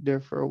played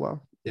there for a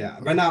while? Yeah.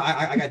 Right now,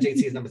 I got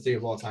JT as number 3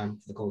 of all time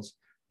for the Colts.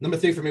 Number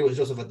 3 for me was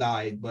Joseph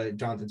Adai, but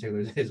Jonathan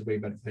Taylor is way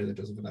better player than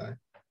Joseph Adai.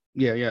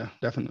 Yeah,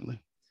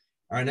 definitely.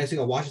 All right, next we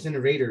got Washington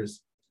and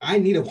Raiders. I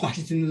needed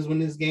Washington to win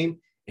this game,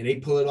 and they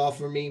pull it off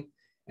for me.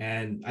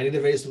 And I need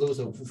the Raiders to lose.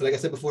 So, like I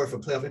said before, for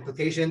playoff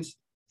implications,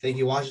 thank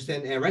you,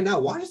 Washington. And right now,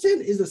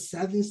 Washington is the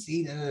 7th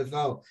seed in the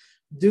NFL.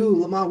 Dude,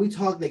 Lamar, we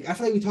talk I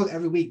feel like we talk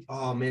every week.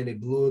 Oh man, they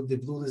blew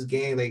this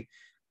game. Like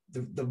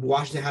the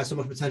Washington has so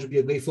much potential to be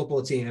a great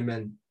football team. And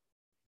then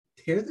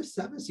they're the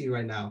 7th seed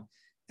right now.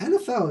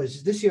 NFL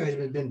is this year has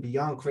been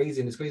beyond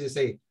crazy, and it's crazy to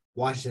say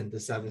Washington the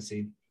 7th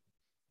seed.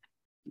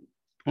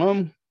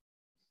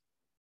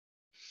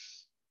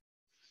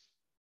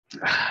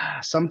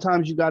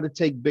 Sometimes you got to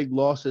take big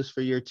losses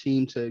for your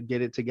team to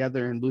get it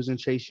together, and losing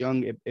Chase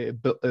Young,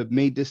 it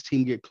made this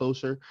team get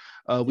closer.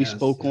 We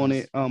spoke on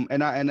it.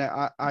 And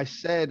I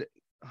said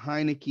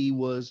Heineke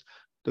was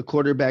the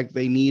quarterback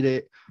they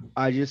needed.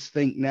 I just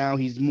think now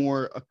he's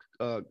more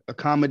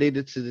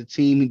accommodated to the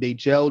team. They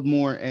gelled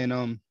more,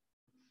 and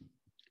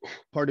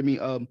pardon me,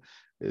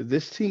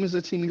 this team is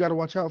a team you got to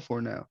watch out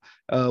for now.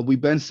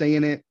 We've been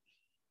saying it,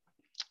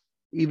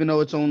 even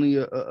though it's only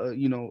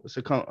it's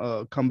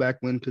a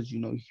comeback win because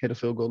you hit a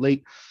field goal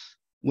late.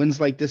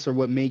 Wins like this are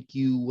what make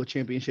you a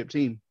championship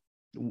team.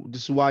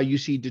 This is why you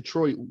see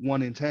Detroit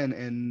 1-10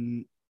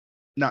 and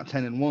not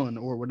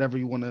 10-1 or whatever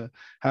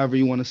however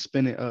you want to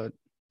spin it.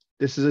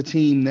 This is a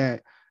team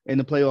that in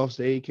the playoffs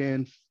they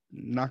can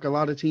knock a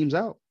lot of teams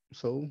out.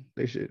 So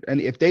they should, and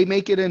if they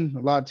make it in,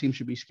 a lot of teams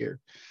should be scared.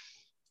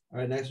 All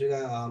right, next we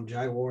got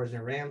Jaguars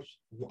and Rams.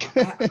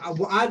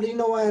 You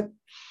know what?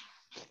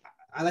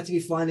 I like to be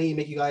funny,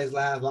 make you guys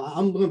laugh.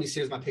 I'm going to be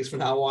serious with my picks from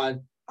now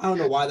on. I don't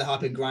know why the hell I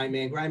picked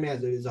Grindman.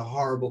 Grindman is a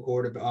horrible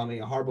quarterback.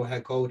 A horrible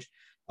head coach.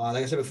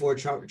 Like I said before,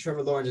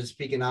 Trevor Lawrence is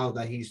speaking out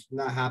that he's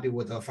not happy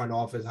with the front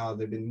office, how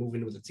they've been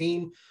moving with the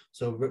team.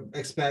 So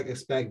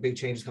expect big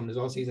changes coming this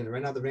offseason.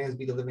 Right now, the Rams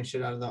beat the living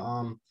shit out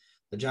of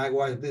the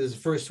Jaguars. This is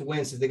the first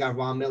win since they got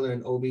Von Miller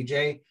and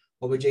OBJ.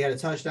 OBJ had a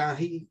touchdown.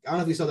 I don't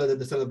know if you saw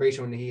the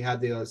celebration when he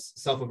had the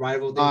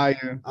self-arrival thing.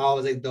 Yeah. I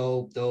was like,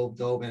 dope.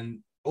 And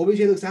OBJ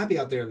looks happy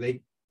out there.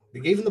 They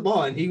gave him the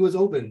ball, and he was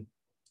open.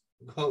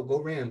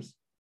 Go Rams.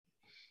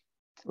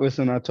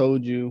 Listen, I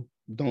told you,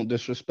 don't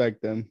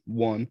disrespect them.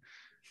 1.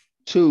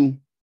 2,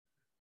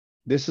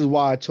 this is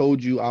why I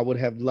told you I would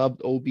have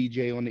loved OBJ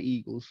on the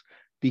Eagles,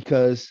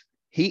 because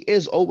he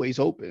is always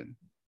open.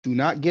 Do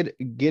not get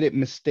it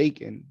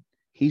mistaken.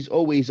 He's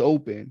always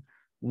open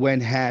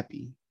when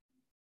happy.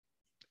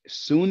 As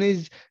soon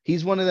as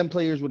he's one of them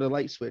players with a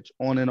light switch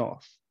on and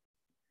off,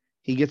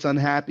 he gets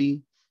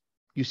unhappy,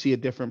 you see a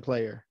different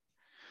player.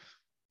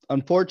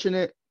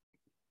 Unfortunate,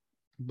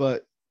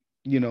 but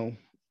he's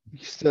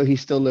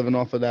still living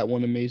off of that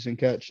one amazing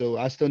catch. So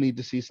I still need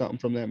to see something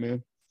from that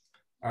man.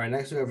 All right,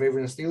 next we have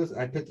Ravens and Steelers.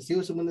 I picked the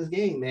Steelers to win this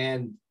game,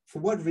 and for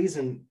what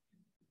reason?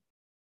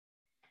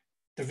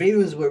 The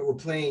Ravens were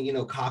playing,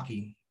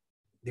 cocky.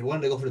 They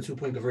wanted to go for the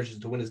 2-point conversions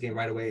to win this game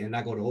right away and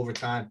not go to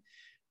overtime.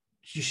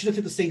 You should have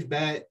took the safe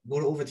bet, go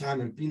to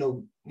overtime,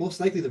 and most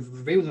likely the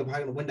Ravens are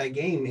probably going to win that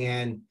game.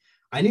 And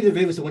I need the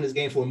Ravens to win this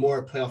game for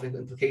more playoff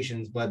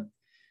implications. But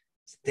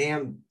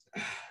damn,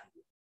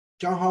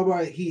 John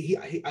Harbaugh,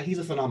 he's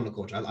a phenomenal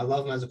coach. I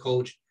love him as a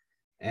coach,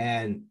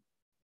 and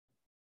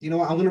I'm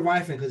going to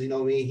ride for him because,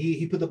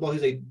 he put the ball.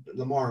 He's like,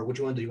 Lamar, which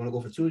one do you want to go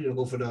for 2? You want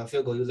to go for the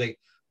field goal? He was like,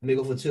 let me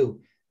go for 2.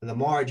 And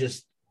Lamar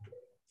just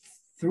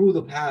threw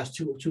the pass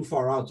too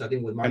far out, I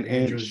think, with Mark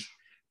Andrews.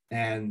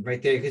 And right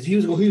there, because he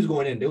was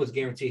going in. It was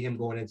guaranteed him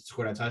going in to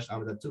score that touchdown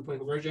with that 2-point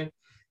conversion.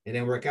 It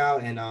didn't work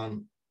out.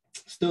 And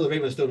still, the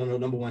Ravens still the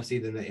number 1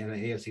 seed in the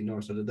AFC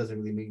North, so that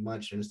doesn't really mean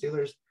much. And the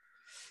Steelers,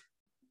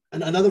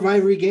 another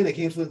rivalry game that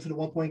came to the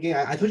 1-point game.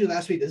 I told you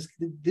last week,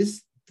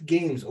 this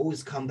games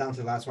always come down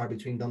to the last part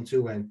between them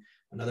two, and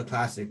another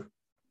classic.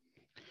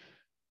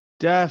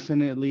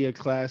 Definitely a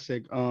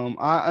classic.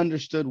 I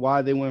understood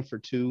why they went for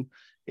 2.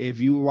 If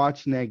you were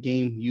watching that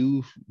game,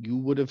 you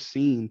would have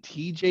seen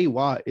TJ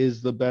Watt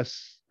is the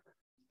best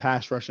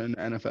pass rusher in the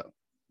NFL,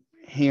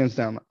 hands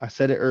down. I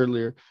said it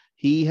earlier.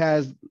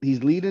 He's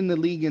leading the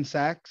league in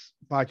sacks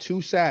by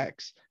 2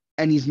 sacks,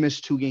 and he's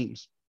missed 2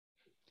 games.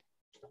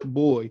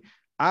 Boy,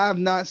 I have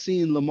not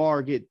seen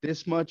Lamar get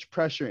this much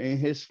pressure in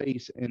his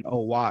face in a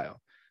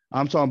while.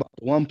 I'm talking about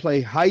the one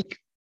play hike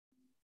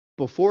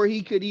before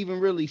he could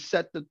even really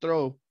set the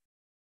throw.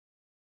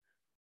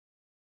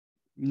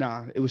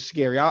 Nah, it was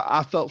scary.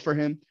 I felt for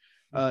him.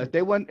 If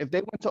they went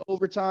to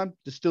overtime,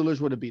 the Steelers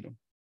would have beat them.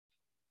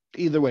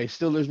 Either way,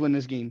 Steelers win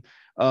this game.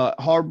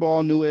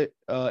 Harbaugh knew it.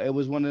 It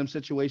was one of them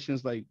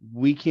situations like,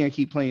 we can't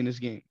keep playing this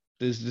game.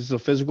 This is a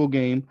physical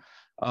game.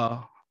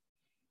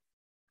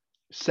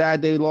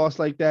 Sad they lost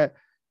like that.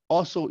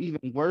 Also, even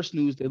worse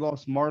news, they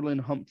lost Marlon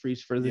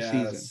Humphreys for the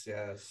season.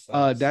 Yes.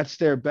 That's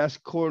their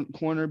best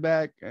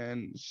cornerback,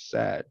 and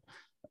sad.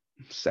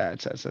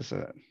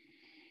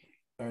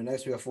 All right,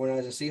 next we got 49ers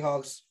and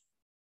Seahawks.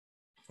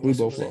 We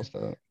both lost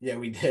that. Yeah,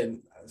 we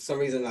did. For some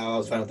reason, I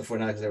was fine with the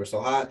 49ers because they were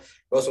so hot.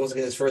 Russell wants to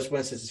get his first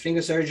win since his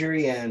finger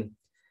surgery, and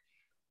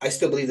I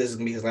still believe this is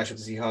going to be his last year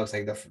with the Seahawks.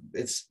 Like,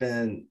 it's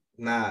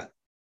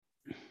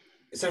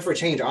time for a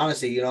change,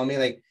 honestly. You know what I mean?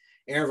 Like,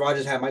 Aaron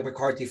Rodgers had Mike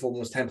McCarthy for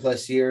almost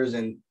 10+ years,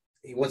 and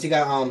once he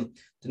got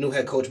the new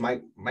head coach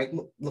Mike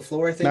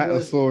LaFleur, I think Matt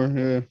LaFleur,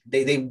 yeah.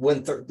 They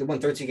won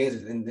 13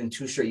 games in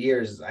 2 straight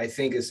years. I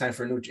think it's time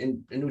for a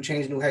new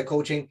change, new head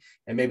coaching,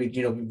 and maybe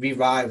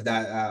revive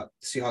that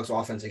Seahawks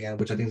offense again,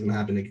 which I think is going to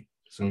happen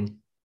soon.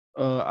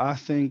 I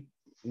think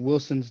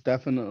Wilson's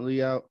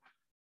definitely out.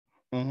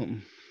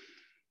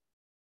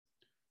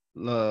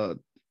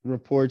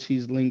 Reports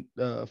he's linked.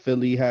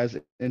 Philly has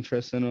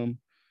interest in him,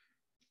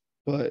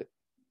 but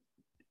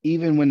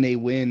even when they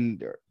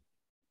win,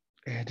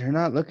 they're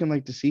not looking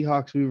like the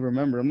Seahawks we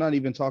remember. I'm not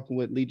even talking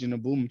with Legion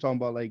of Boom. I'm talking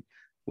about like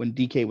when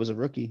DK was a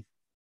rookie.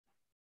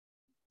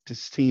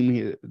 This team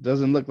here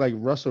doesn't look like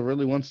Russell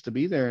really wants to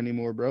be there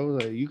anymore, bro.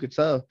 Like, you could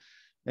tell.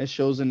 That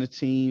shows in the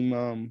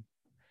team.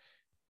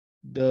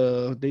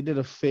 They did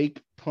a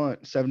fake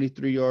punt,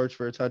 73 yards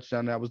for a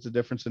touchdown. That was the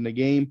difference in the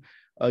game.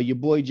 Your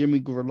boy Jimmy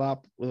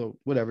Garoppolo,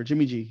 whatever,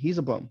 Jimmy G, he's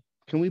a bum.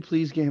 Can we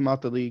please get him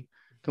out the league?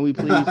 Can we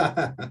please?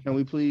 Can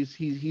we please?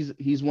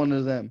 He's one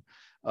of them.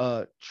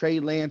 Trey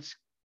Lance,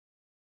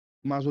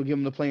 might as well give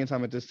him the playing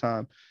time at this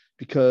time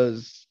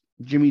because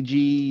Jimmy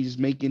G's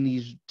making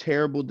these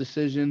terrible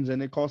decisions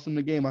and it cost him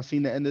the game. I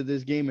seen the end of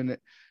this game and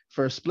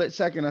for a split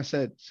second I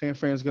said San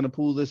Fran's gonna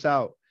pull this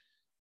out.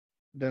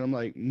 Then I'm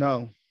like,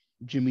 no,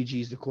 Jimmy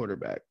G's the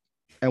quarterback.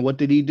 And what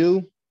did he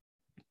do?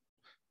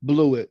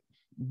 Blew it.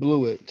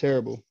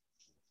 Terrible.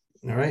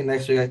 All right,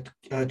 next we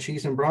got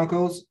Chiefs and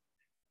Broncos.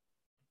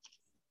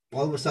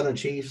 All of a sudden,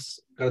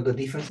 Chiefs got a good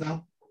defense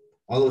now.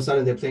 All of a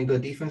sudden, they're playing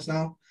good defense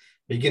now.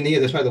 Beginning of the year,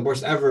 they're probably the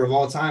worst ever of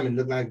all time and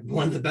look like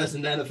one of the best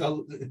in the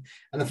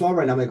NFL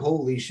right now. I'm like,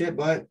 holy shit.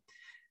 But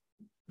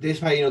they're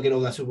probably, get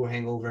over that Super Bowl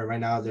hangover right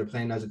now. They're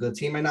playing as a good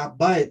team right now.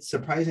 But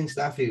surprising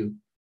stuff for you.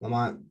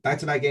 Lamont,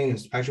 back-to-back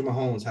games, Patrick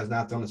Mahomes has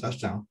not thrown a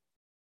touchdown.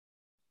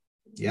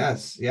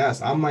 Yes.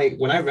 I'm like,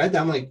 when I read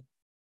that, I'm like,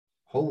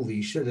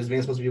 holy shit, this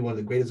man's supposed to be one of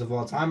the greatest of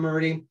all time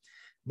already.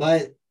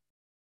 But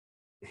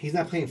he's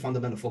not playing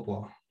fundamental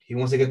football. He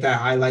wants to get that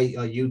highlight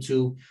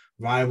YouTube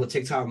viral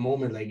TikTok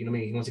moment. Like,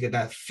 He wants to get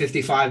that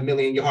 55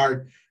 million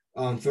yard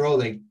throw.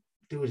 Like,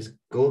 dude, just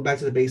go back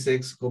to the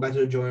basics, go back to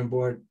the drawing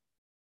board.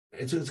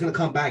 It's going to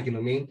come back, you know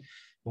what I mean?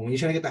 But when you're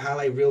trying to get the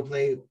highlight real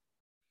play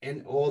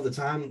and all the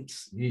time,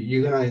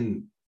 you're going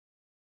to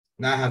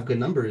not have good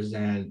numbers.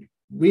 And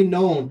we've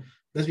known,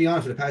 let's be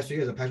honest, for the past 2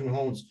 years, that Patrick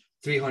Mahomes,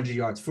 300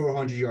 yards,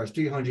 400 yards,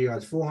 300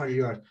 yards, 400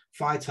 yards,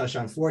 5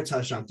 touchdowns, 4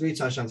 touchdowns, 3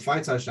 touchdowns,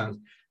 5 touchdowns.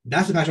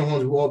 That's the Patrick Mahomes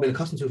we've all been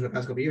accustomed to for the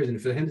past couple of years. And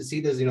for him to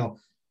see this,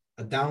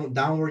 a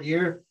downward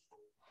year,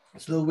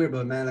 it's a little weird.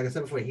 But, man, like I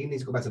said before, he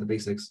needs to go back to the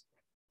basics.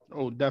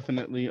 Oh,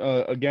 definitely.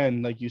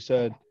 Again, like you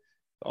said,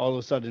 all of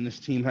a sudden this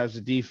team has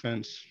a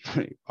defense.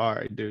 All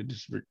right, dude,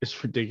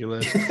 it's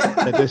ridiculous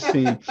that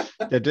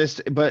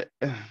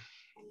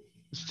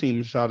this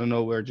team's out of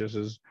nowhere just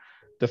as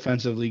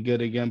defensively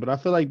good again. But I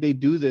feel like they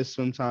do this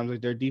sometimes.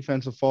 Like their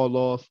defense will fall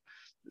off.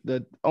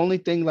 The only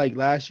thing like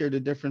last year, the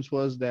difference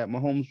was that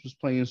Mahomes was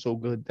playing so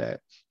good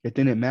that it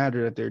didn't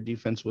matter that their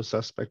defense was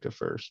suspect at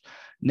first.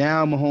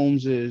 Now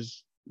Mahomes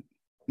is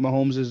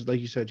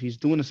like you said, he's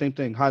doing the same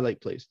thing,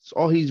 highlight plays. It's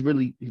all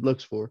he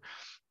looks for.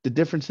 The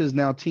difference is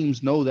now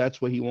teams know that's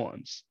what he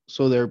wants.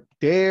 So they're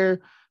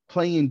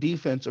playing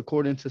defense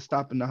according to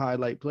stopping the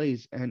highlight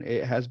plays, and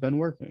it has been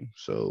working.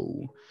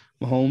 So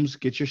Mahomes,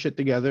 get your shit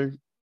together.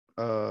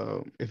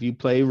 If you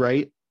play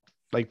right,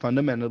 like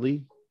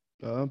fundamentally,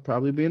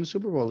 probably be in the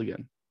Super Bowl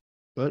again.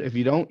 But if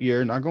you don't,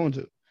 you're not going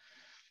to.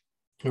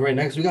 All right,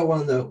 next we got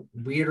one of the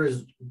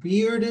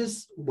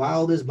weirdest,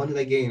 wildest Monday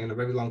night game in a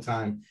very long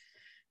time.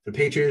 The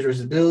Patriots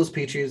versus Bills.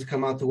 Patriots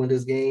come out to win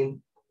this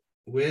game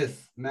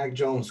with Mac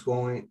Jones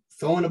throwing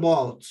the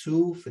ball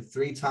 2 for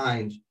 3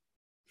 times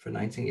for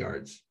 19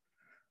 yards.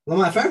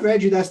 Lamar, if I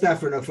read you that stat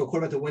for a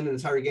quarterback to win an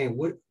entire game,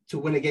 to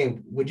win a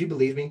game, would you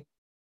believe me?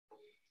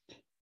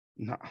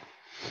 No.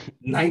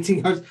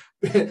 19 yards.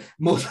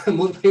 most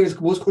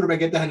quarterback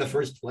get that in the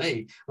first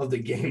play of the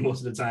game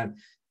most of the time.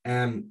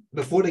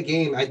 Before the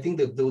game, I think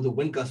the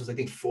wind gust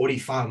was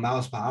 45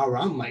 miles per hour.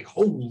 I'm like,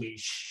 holy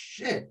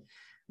shit.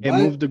 It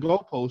moved the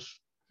goalpost.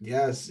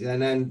 Yes,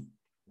 and then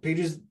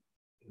Patriots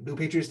do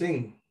Patriots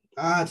thing.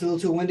 It's a little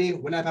too windy.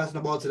 We're not passing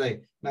the ball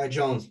today. Matt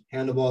Jones,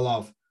 hand the ball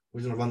off. We're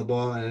just gonna run the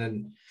ball,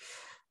 and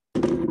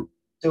then,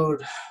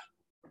 dude,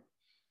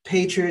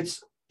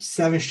 Patriots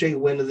 7th straight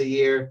win of the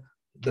year.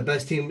 The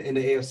best team in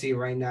the AFC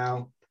right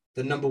now.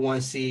 The number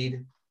 1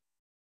 seed.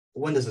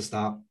 When does it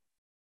stop?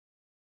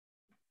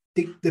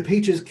 The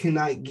Patriots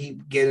cannot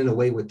keep getting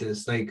away with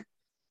this. Like,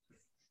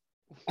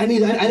 I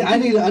need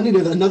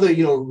another,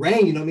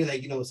 ring. You know what I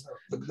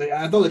mean?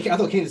 I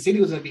thought Kansas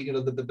City was gonna be,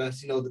 the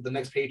best. The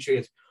next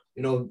Patriots.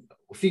 A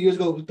few years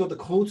ago we thought the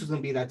Colts was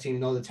gonna be that team.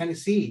 The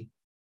Tennessee.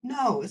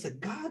 No, it's a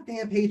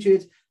goddamn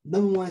Patriots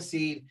number 1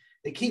 seed.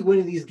 They keep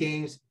winning these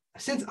games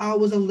since I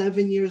was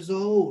 11 years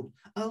old.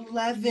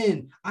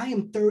 11. I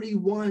am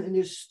 31, and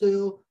they're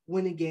still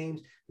winning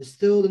games. They're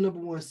still the number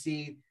 1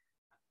 seed.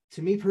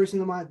 To me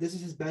personally, this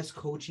is his best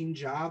coaching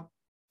job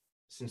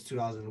since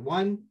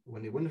 2001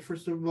 when they won the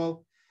first Super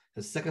Bowl.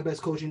 His second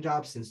best coaching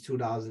job since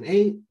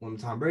 2008 when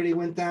Tom Brady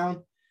went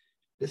down.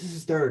 This is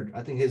his third.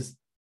 I think his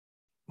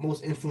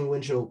most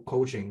influential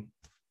coaching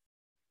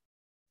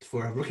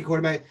for a rookie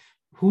quarterback.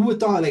 Who would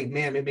thought,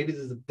 man, maybe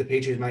the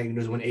Patriots might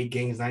just win 8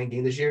 games, 9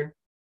 games this year?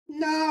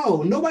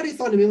 No, nobody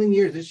thought in a million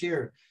years this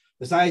year.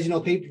 Besides,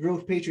 real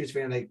Patriots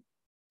fan,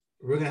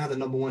 we're gonna have the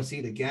number 1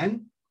 seed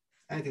again.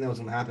 I didn't think that was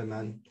gonna happen,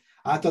 man.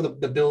 I thought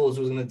the Bills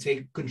was gonna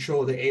take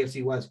control of the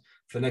AFC West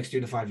for the next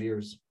 3 to 5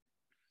 years.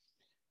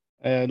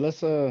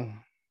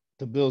 The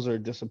Bills are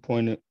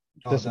disappointment.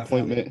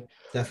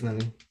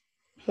 Definitely.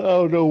 I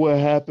don't know what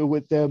happened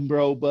with them,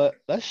 bro, but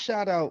let's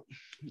shout out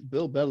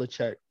Bill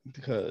Belichick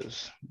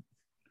because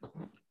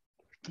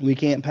we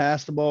can't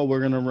pass the ball.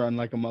 We're going to run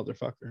like a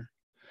motherfucker.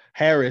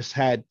 Harris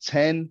had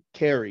 10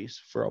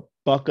 carries for a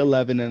buck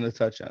 11 and a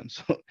touchdown.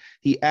 So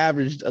he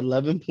averaged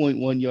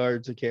 11.1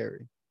 yards a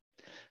carry.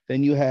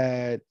 Then you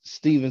had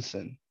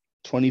Stevenson,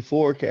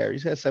 24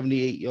 carries, had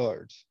 78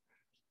 yards.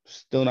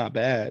 Still not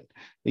bad.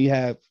 Then you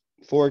have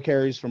 4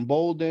 carries from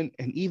Bolden,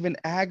 and even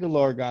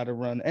Aguilar got a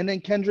run. And then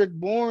Kendrick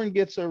Bourne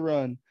gets a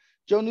run.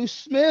 Jonnu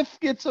Smith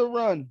gets a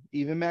run.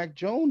 Even Mac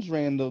Jones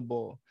ran the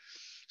ball.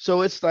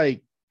 So it's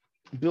like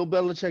Bill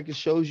Belichick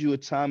shows you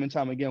time and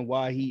time again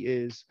why he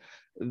is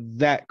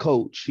that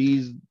coach.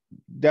 He's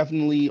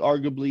definitely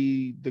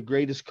arguably the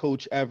greatest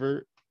coach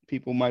ever.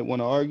 People might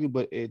want to argue,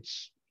 but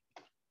it's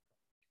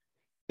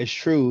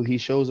true. He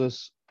shows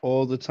us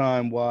all the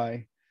time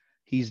why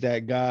he's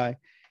that guy.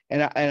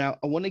 And I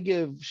want to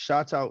give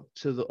shots out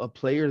to a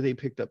player they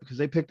picked up, because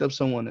they picked up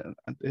someone,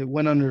 it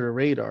went under the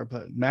radar,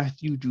 but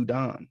Matthew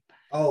Judon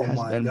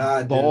has been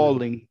God,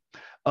 balling.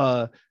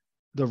 The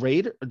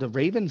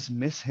Ravens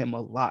miss him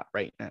a lot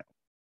right now.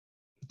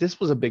 This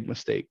was a big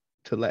mistake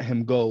to let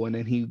him go, and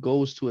then he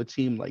goes to a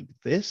team like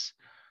this.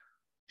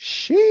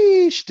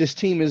 Sheesh, this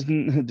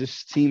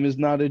team is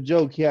not a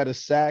joke. He had a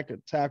sack, a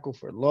tackle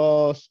for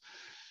loss.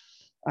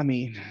 I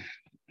mean,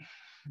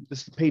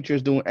 this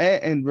Patriots doing,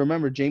 and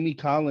remember, Jamie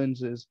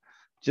Collins is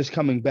just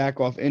coming back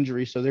off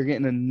injury, so they're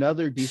getting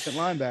another decent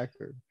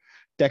linebacker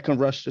that can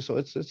rush. So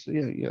it's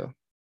yeah,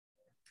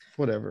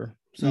 whatever.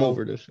 So, I'm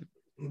over this.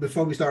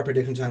 Before we start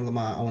prediction time,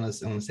 Lamar, I want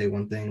to say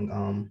one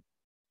thing.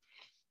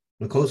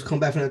 When Colts come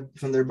back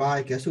from their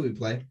bye, guess who we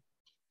play?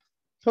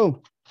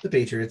 Who? The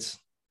Patriots.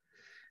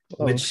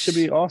 Oh, which should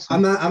be awesome.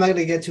 I'm not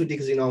gonna get too deep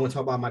because I want to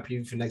talk about my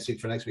preview for next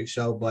week's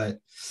show, but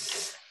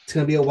it's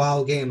gonna be a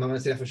wild game. I'm gonna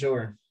say that for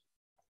sure.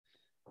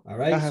 All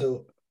right,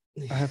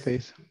 I have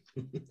faith.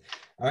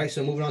 All right,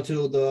 so moving on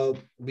to the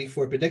week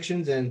 4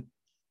 predictions, and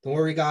don't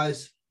worry,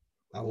 guys,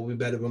 I will be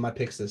better with my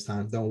picks this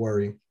time. Don't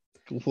worry.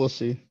 We'll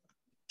see.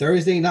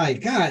 Thursday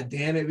night, God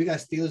damn it, we got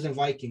Steelers and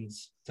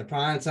Vikings. It's a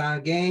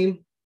primetime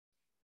game.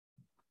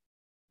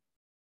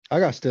 I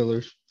got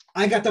Steelers.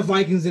 I got the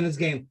Vikings in this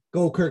game.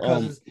 Go, Kirk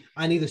Cousins.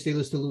 I need the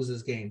Steelers to lose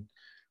this game.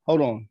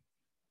 Hold on.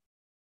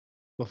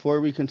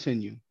 Before we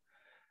continue,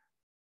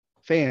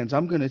 fans,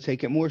 I'm going to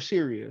take it more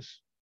serious.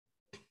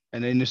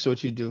 And then this is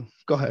what you do.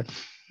 Go ahead.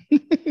 All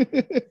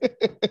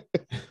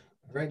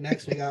right,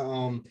 next we got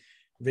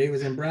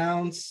Ravens and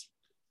Browns.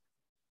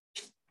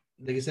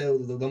 Like I said,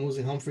 the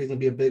losing Humphrey is going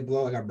to be a big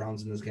blow. I got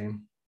Browns in this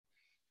game.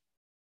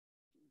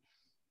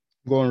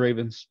 Going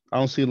Ravens. I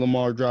don't see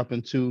Lamar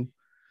dropping 2.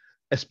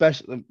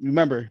 Especially,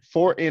 remember,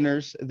 4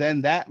 inners,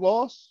 then that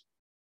loss,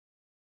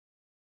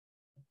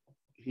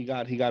 he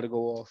got to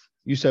go off.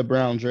 You said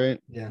Browns, right?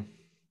 Yeah.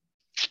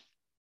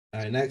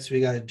 All right, next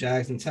we got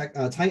Jags and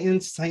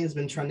Titans. Titans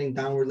been trending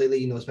downward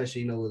lately,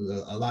 especially,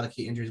 with a lot of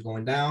key injuries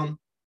going down.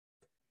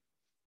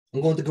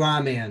 I'm going to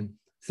Grind Man.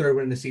 3rd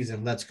win of the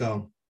season. Let's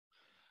go.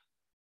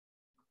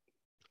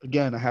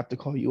 Again, I have to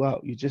call you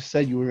out. You just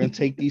said you were going to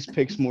take these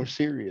picks more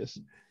serious.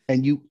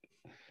 And you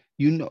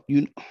know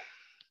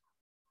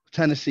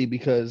Tennessee,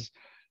 because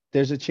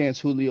there's a chance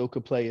Julio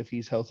could play if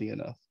he's healthy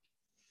enough.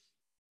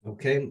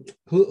 Okay.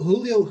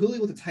 Julio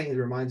with the Titans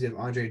reminds me of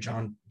Andre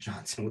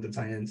Johnson with the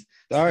Titans.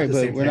 All right,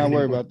 but we're not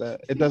worried about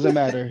that. It doesn't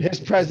matter. His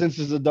presence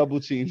is a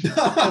double team.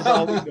 That's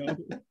all we know.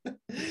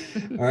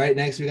 All right,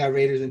 next we got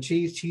Raiders and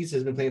Chiefs. Chiefs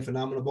has been playing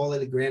phenomenal ball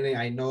lately. Granted,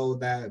 I know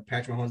that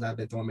Patrick Mahomes has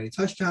been throwing many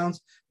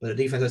touchdowns, but the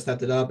defense has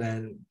stepped it up.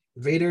 And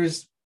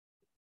Raiders,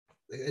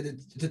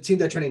 the team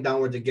that's trending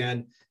downwards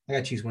again. I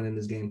got Chiefs winning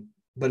this game,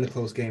 but in a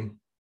close game.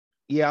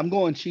 Yeah, I'm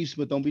going Chiefs,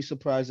 but don't be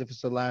surprised if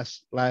it's the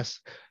last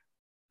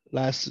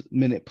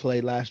minute play,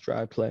 last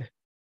drive play.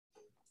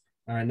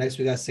 All right, next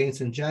we got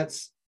Saints and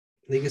Jets.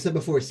 Like I said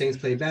before, Saints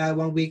play bad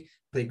one week,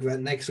 play great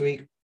next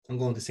week. I'm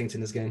going to Saints in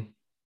this game.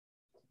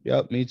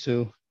 Yep, me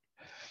too.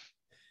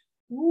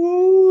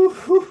 Woo!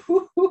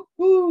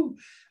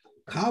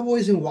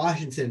 Cowboys in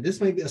Washington. This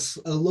might be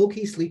a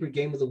low-key sleeper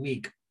game of the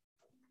week.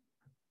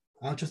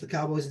 I don't trust the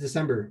Cowboys in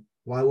December.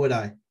 Why would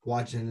I?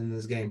 Washington in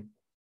this game.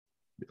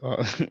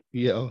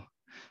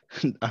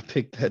 I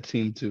picked that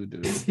team too,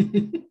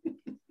 dude.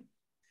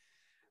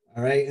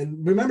 All right.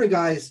 And remember,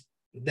 guys,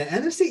 the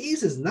NFC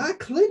East is not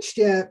clinched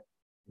yet.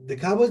 The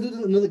Cowboys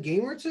do another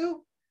game or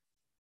two.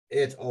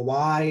 It's a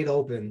wide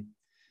open.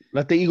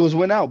 Let the Eagles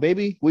win out,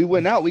 baby. We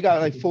win out. We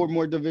got like 4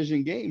 more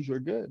division games. We're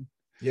good.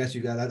 Yes,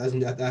 you got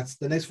that. That's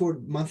the next 4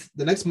 month.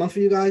 The next month for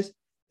you guys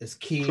is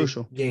key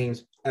crucial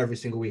games every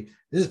single week.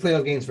 This is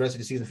playoff games for the rest of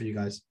the season for you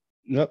guys.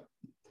 Yep.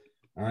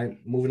 All right,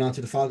 moving on to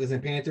the Falcons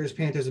and Panthers.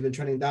 Panthers have been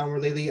trending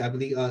downward lately. I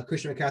believe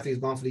Christian McCaffrey is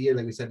gone for the year,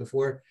 like we said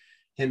before.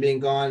 Him being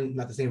gone,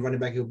 not the same running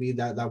back. He'll be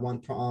that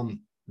one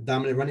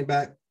dominant running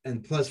back.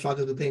 And plus,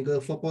 Falcons been playing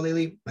good football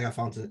lately. I got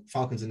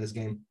Falcons in this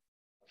game.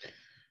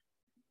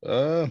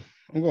 I'm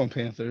going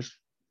Panthers.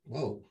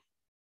 Whoa.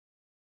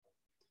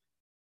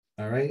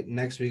 All right,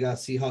 next we got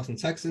Seahawks and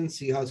Texans.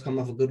 Seahawks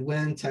coming off a good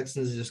win.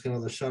 Texans is just going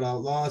to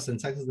shutout loss, and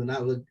Texans did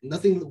not look.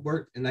 Nothing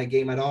worked in that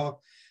game at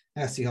all.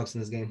 I got Seahawks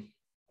in this game.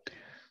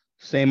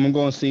 Same. I'm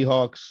going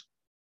Seahawks.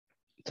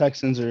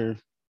 Texans are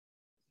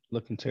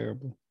looking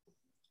terrible.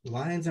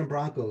 Lions and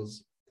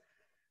Broncos.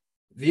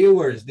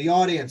 Viewers, the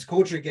audience,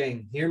 Culture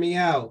Gang, hear me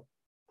out.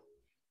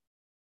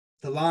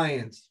 The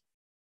Lions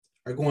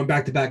are going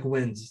back-to-back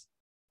wins.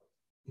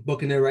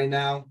 Booking it right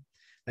now.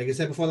 Like I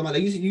said before,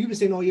 you've been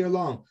saying all year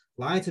long,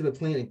 Lions have been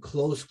playing in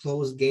close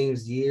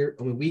games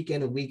week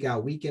in and week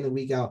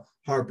out.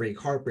 Heartbreak.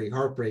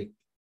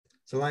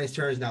 So Lions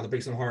turns now to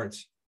break some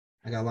hearts.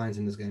 I got Lions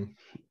in this game.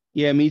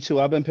 Yeah, me too.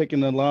 I've been picking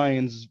the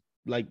Lions.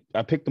 Like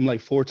I picked them like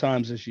 4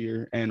 times this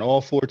year, and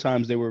all 4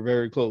 times they were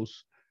very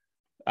close.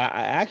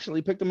 I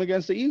actually picked them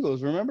against the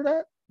Eagles. Remember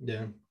that?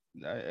 Yeah.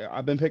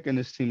 I've been picking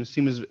this team. This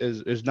team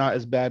is not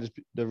as bad as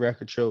the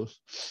record shows.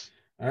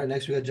 All right,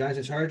 next we got Giants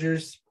and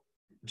Chargers.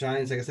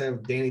 Giants, like I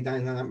said, Danny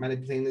Dimes might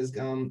be playing this.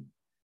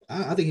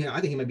 I think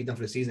he might be done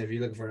for the season if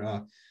you're looking for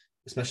a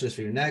specialist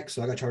for your neck.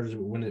 So I got Chargers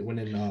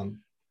winning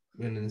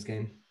this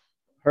game.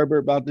 Herbert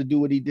about to do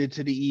what he did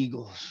to the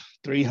Eagles.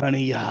 300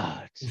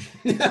 yards.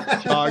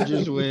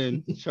 Chargers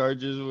win,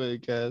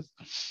 Kaz.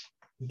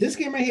 This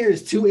game right here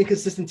is 2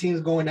 inconsistent teams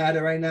going at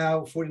it right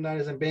now,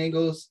 49ers and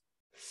Bengals.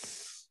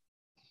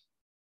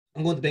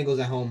 I'm going to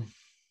Bengals at home.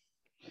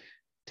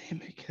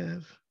 Damn it,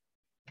 Kev.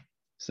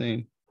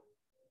 Same.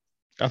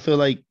 I feel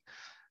like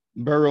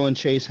Burrow and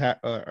Chase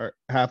have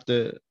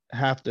to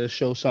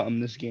show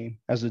something this game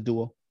as a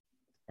duo.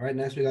 All right,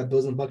 next we got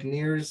Bills and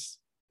Buccaneers.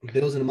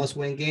 Bills in a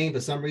must-win game. For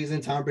some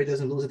reason, Tom Brady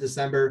doesn't lose in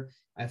December.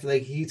 I feel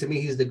like he's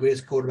the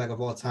greatest quarterback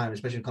of all time,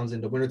 especially when it comes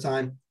into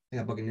wintertime. I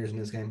got Buccaneers in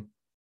this game.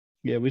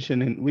 Yeah, we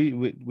shouldn't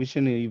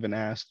even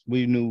ask.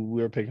 We knew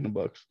we were picking the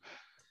Bucks.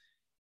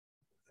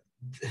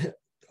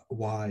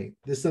 Why?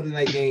 This Sunday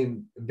night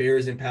game,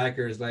 Bears and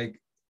Packers. Like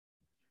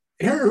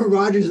Aaron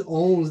Rodgers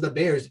owns the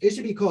Bears. It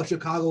should be called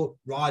Chicago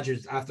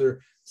Rodgers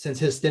since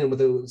he's been with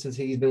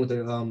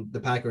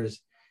the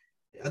Packers.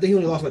 I think he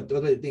only lost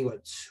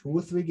 2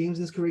 or 3 games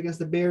in his career against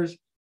the Bears.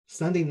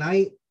 Sunday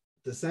night,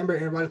 December,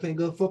 everybody playing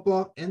good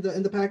football, and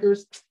the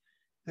Packers.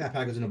 I got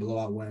Packers in a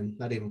blowout win,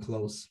 not even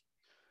close.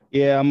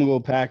 Yeah, I'm gonna go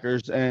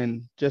Packers.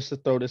 And just to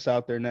throw this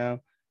out there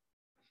now,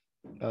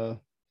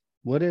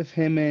 what if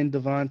him and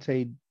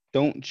Devontae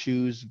don't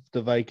choose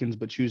the Vikings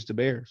but choose the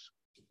Bears?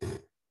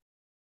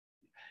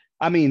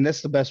 I mean,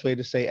 that's the best way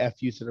to say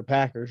F you to the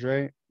Packers,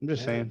 right? I'm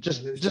just saying.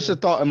 Just a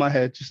thought in my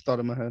head.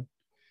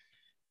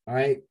 All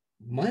right.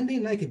 Monday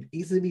night could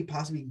easily be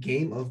possibly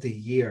game of the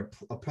year,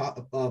 a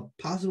possible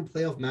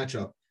playoff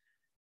matchup.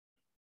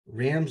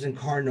 Rams and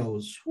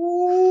Cardinals.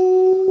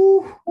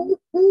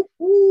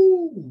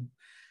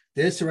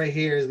 This right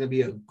here is going to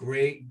be a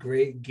great,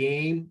 great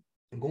game.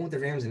 I'm going with the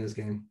Rams in this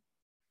game.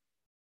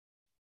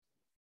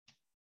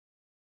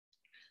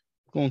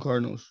 Going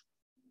Cardinals.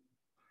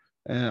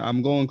 And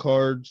I'm going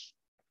Cards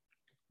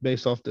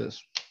based off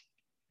this.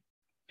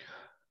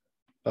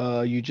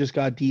 You just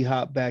got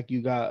D-Hop back.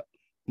 You got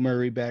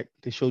Murray back.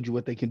 They showed you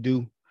what they can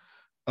do.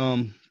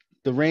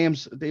 The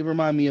Rams, they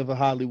remind me of a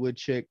Hollywood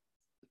chick.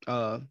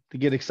 To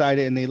get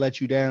excited and they let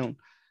you down.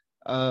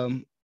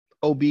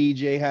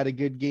 OBJ had a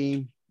good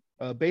game.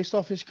 Based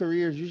off his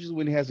careers, usually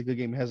when he has a good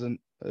game, he has a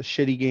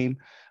shitty game.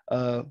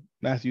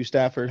 Matthew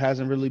Stafford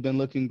hasn't really been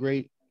looking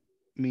great.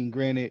 I mean,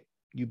 granted,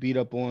 you beat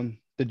up on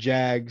the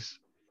Jags.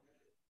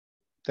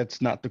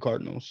 That's not the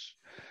Cardinals.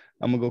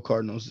 I'm going to go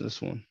Cardinals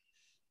this one.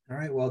 All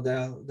right. Well,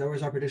 there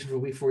was our prediction for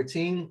week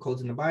 14,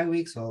 closing the bye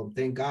week. So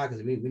thank God,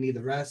 because we need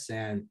the rest.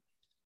 And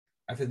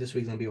I feel this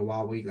week's going to be a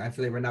wild week. I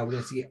feel like right now we're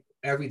going to see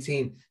every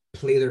team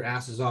play their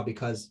asses off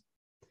because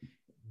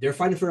they're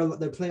fighting for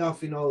their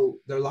playoff,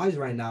 their lives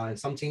right now. And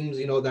some teams,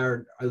 that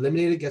are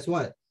eliminated, guess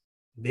what?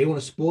 They want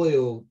to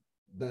spoil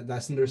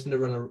that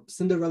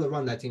Cinderella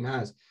run that team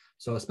has.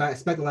 So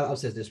expect a lot of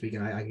upsets this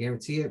weekend. I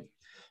guarantee it.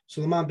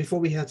 So, Lamont, before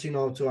we head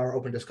to our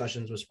open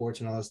discussions with sports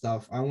and all that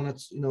stuff, I want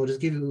to, just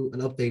give you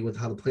an update with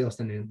how the playoff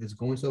standing is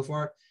going so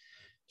far.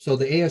 So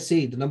the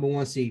AFC, the number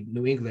 1 seed,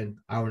 New England,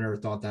 I would never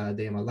thought that a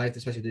day in my life,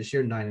 especially this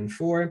year,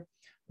 9-4.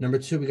 Number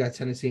 2, we got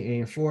Tennessee,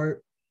 8-4.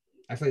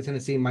 I feel like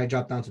Tennessee might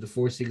drop down to the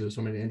 4 seed because of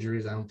so many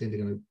injuries. I don't think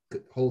they're going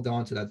to hold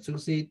on to that 2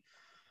 seed.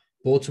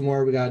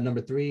 Baltimore, we got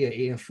number 3 at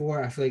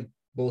 8-4. I feel like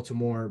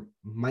Baltimore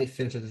might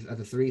finish at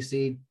the 3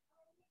 seed.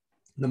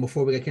 Number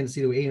 4, we got Kansas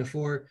City with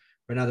 8-4.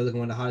 Right now, they're looking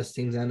one of the hottest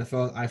teams in the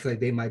NFL. I feel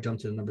like they might jump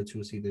to the number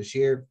 2 seed this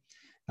year.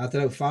 After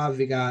that, 5,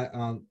 we got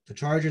the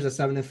Chargers at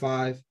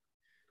 7-5.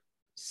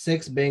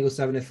 6, Bengals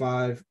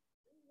 7-5.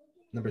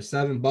 Number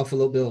 7,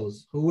 Buffalo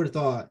Bills. Who would have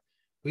thought?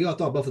 We all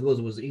thought Buffalo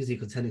Bills was an easy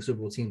contending Super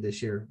Bowl team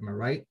this year. Am I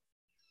right?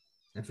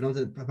 And for them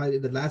to probably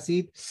the last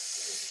seed.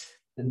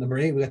 And number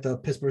 8, we got the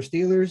Pittsburgh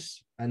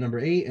Steelers at number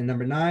 8. And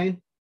number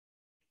 9,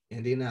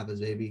 Indianapolis,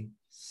 baby.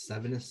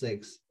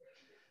 7-6.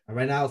 And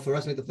right now, for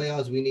us to make the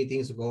playoffs, we need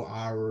things to go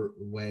our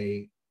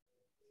way.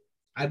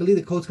 I believe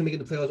the Colts can make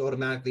it the playoffs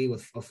automatically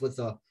with a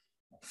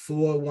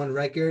 4-1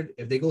 record.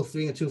 If they go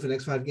 3-2 for the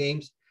next 5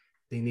 games,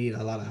 they need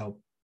a lot of help.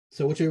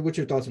 So what's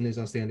your thoughts on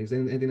these standings?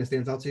 Anything that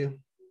stands out to you?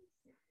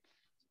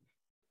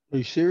 Are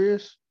you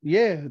serious?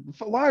 Yeah.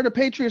 Why are the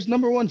Patriots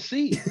number 1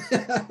 seed?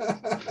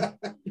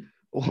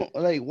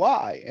 Like,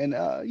 why? And,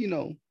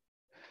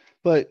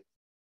 but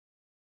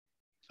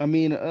I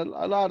mean, a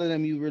lot of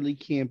them you really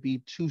can't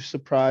be too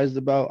surprised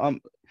about.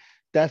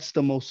 That's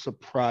the most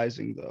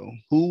surprising though.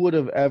 Who would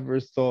have ever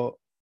thought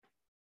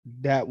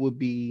that would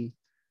be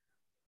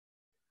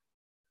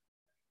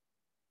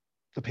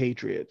the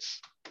Patriots?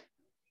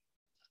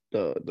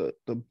 The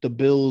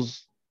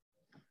Bills,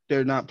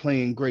 they're not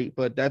playing great,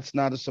 but that's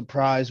not a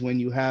surprise when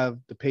you have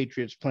the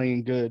Patriots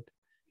playing good.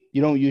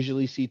 You don't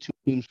usually see two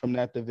teams from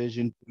that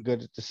division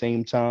good at the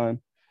same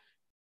time.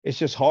 It's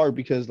just hard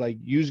because like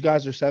you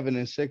guys are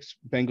 7-6,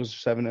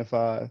 Bengals are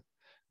 7-5,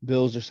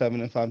 Bills are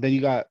 7-5. Then you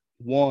got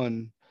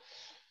 1,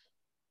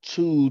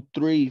 2,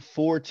 3,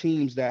 4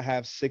 teams that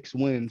have 6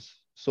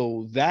 wins.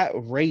 So that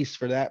race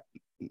for that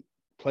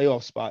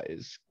playoff spot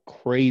is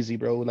crazy,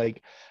 bro.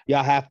 Like,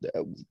 y'all have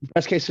to.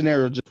 Best case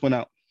scenario, just went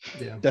out.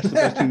 Yeah, that's the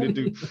best thing to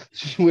do.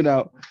 Just went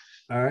out.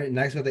 All right,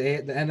 next with the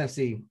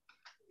NFC.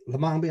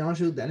 Lamar, I'll be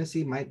honest with you, the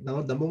NFC the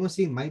number one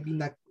seed might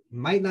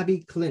not be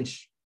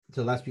clinched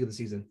until the last week of the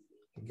season.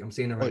 I'm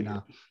saying it right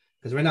now.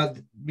 Because right now,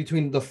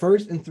 between the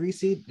 1st and 3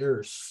 seed,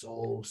 they're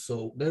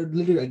they're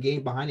literally a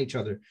game behind each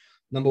other.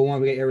 Number 1,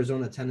 we got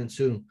Arizona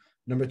 10-2.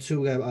 Number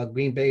 2, we got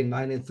Green Bay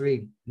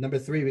 9-3. Number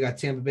 3, we got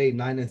Tampa Bay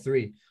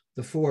 9-3.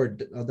 The 4,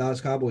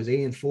 Dallas Cowboys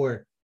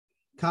 8-4.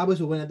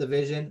 Cowboys will win that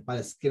division by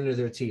the skin of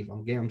their teeth.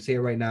 I'm saying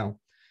it right now.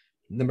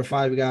 Number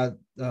 5, we got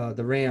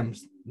the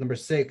Rams. Number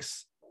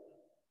 6,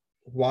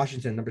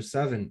 Washington. Number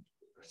 7,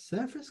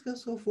 San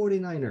Francisco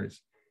 49ers.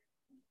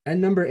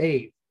 And number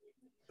 8,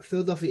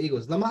 Philadelphia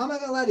Eagles. Lamar, I'm not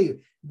gonna lie to you.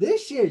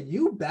 This year,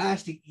 you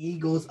bashed the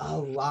Eagles a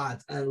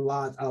lot.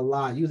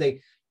 You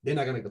say they're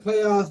not gonna make the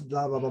playoffs,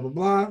 blah, blah, blah, blah,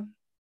 blah.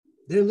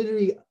 They're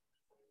literally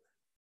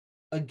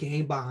a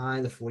game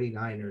behind the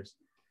 49ers.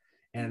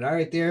 And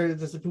right there,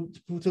 just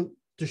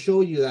to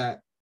show you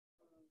that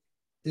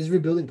this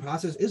rebuilding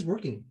process is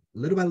working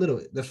little by little.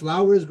 The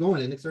flower is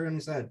growing, and Nick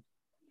Sirianni said.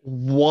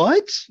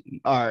 What?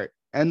 All right.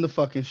 End the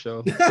fucking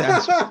show.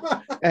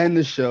 End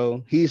the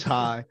show. He's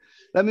high.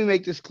 Let me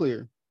make this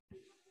clear.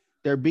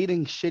 They're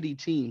beating shitty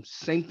teams.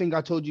 Same thing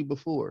I told you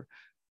before.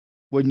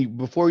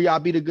 Before y'all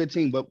beat a good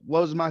team. But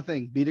what was my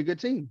thing? Beat a good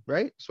team,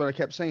 right? That's what I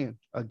kept saying.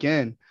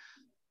 Again,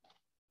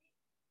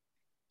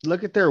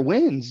 look at their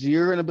wins.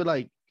 You're gonna be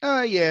like,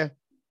 yeah.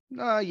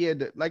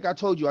 Like I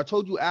told you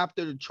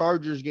after the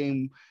Chargers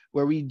game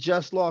where we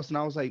just lost, and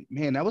I was like,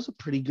 man, that was a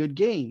pretty good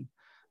game.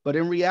 But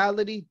in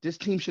reality, this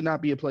team should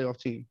not be a playoff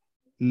team.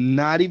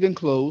 Not even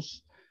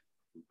close.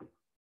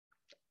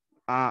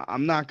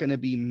 I'm not gonna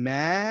be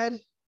mad.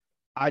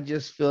 I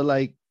just feel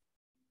like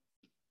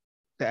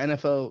the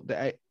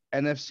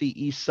NFC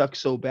East sucks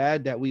so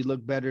bad that we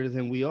look better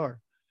than we are.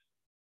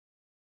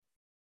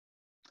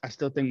 I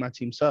still think my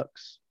team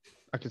sucks.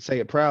 I could say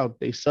it proud.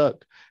 They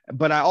suck.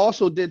 But I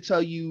also did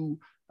tell you,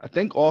 I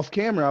think off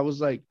camera, I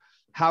was like,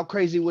 how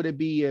crazy would it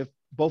be if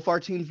both our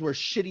teams were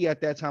shitty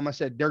at that time? I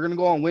said, they're going to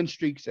go on win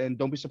streaks, and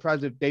don't be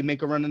surprised if they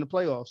make a run in the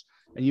playoffs.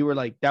 And you were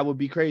like, that would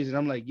be crazy. And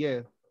I'm like,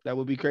 yeah, that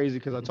would be crazy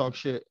because I talk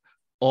shit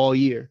all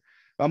year.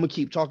 I'm going to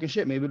keep talking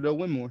shit. Maybe they'll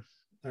win more.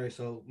 All right,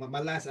 so my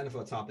last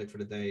NFL topic for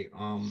the day.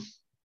 I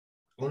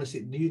want to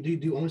see.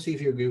 I want to see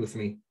if you agree with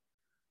me.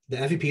 The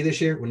MVP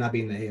this year will not be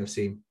in the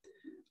AFC.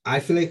 I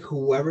feel like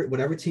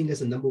whatever team gets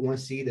the number 1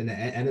 seed in the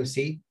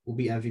NFC will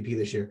be MVP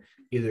this year.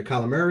 Either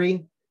Kyler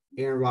Murray,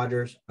 Aaron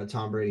Rodgers, or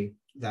Tom Brady.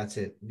 That's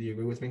it. Do you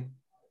agree with me?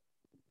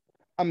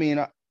 I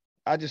mean,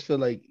 I just feel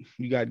like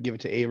you got to give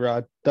it to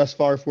A-Rod. Thus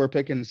far, if we're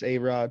picking, it's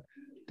A-Rod.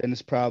 Then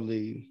it's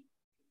probably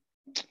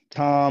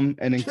Tom,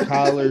 and then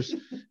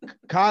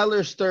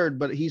Kyler's third,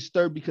 but he's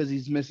third because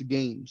he's missed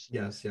games.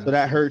 Yes. So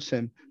that hurts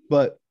him.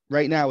 But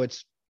right now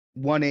it's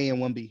 1A and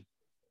 1B.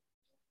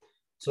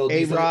 So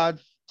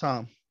A-Rod,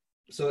 Tom.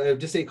 So if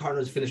just say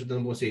Cardinals finish with the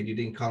number 1 seed, do you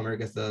think Kyler Murray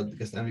gets the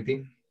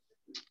MVP?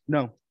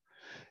 No.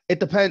 It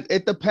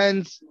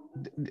depends.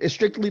 It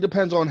strictly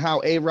depends on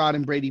how A-Rod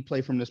and Brady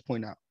play from this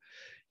point out.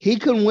 He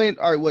can win,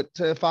 all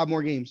right, 5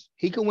 more games?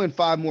 He can win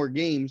 5 more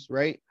games,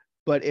 right?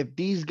 But if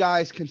these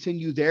guys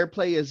continue their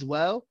play as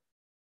well,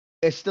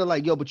 it's still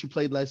like, yo, but you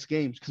played less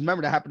games. Because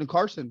remember, that happened to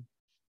Carson.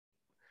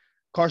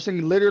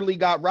 Carson literally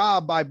got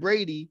robbed by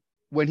Brady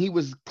when he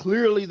was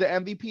clearly the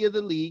MVP of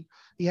the league.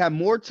 He had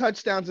more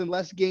touchdowns in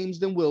less games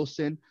than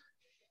Wilson,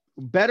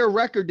 better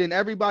record than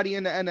everybody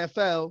in the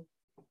NFL,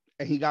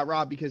 and he got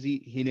robbed because he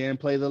didn't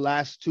play the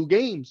last 2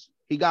 games.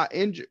 He got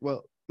injured,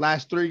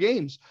 last 3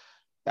 games.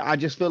 I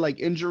just feel like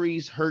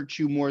injuries hurt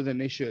you more than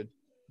they should.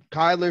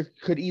 Kyler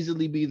could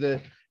easily be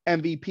the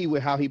MVP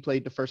with how he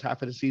played the first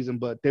half of the season,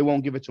 but they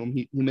won't give it to him.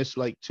 He missed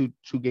like 3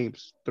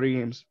 games.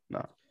 No.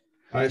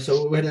 All right,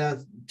 so we're now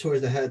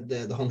towards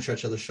the home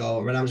stretch of the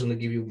show. Right now, I'm just going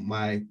to give you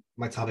my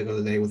topic of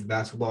the day with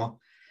basketball.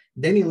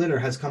 Damian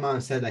Lillard has come out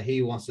and said that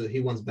he wants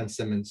Ben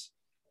Simmons.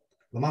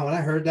 Lamar, when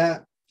I heard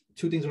that,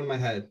 2 things went in my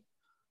head.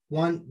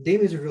 One,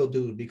 Damian's a real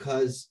dude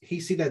because he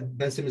see that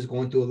Ben Simmons is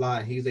going through a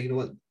lot. He's like, you know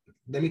what?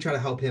 Let me try to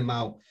help him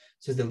out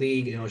since the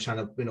league, trying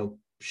to,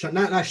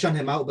 not shun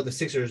him out, but the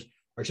Sixers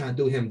are trying to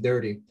do him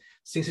dirty.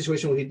 Same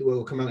situation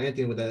with Carmelo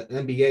Anthony with the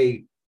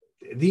NBA.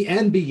 The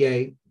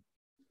NBA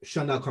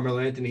shunned out Carmelo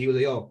Anthony. He was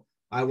like, yo,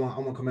 I want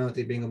Carmelo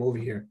Anthony to bring him over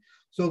here.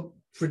 So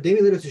for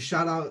Damian Lillard to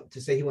shout out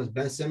to say he wants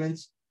Ben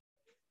Simmons,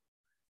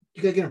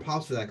 you gotta give him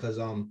props for that because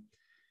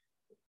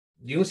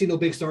you don't see no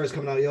big stars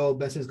coming out. Yo,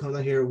 Ben Simmons comes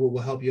out here,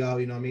 we'll help you out.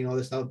 You know what I mean? All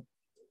this stuff.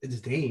 It's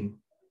Dame.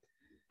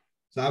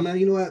 So I mean,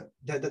 you know what?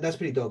 That's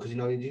pretty dope because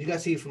you gotta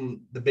see it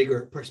from the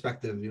bigger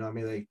perspective. You know what I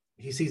mean? Like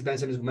he sees Ben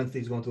Simmons mentally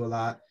he's going through a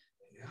lot.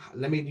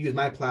 Let me use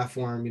my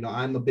platform.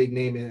 I'm a big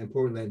name in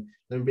Portland.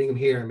 Let me bring him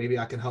here and maybe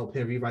I can help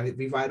him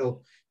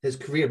revital his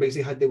career,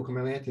 basically how they did with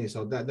Carmelo Anthony.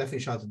 So that definitely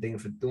shout out to Dame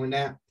for doing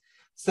that.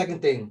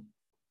 Second thing,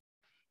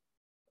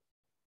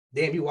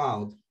 Dame be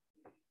wild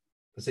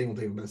for saying we'll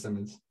play with Ben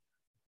Simmons.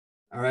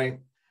 All right.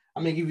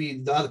 I'm gonna give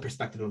you the other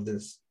perspective of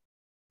this.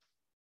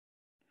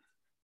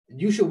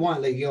 You should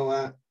want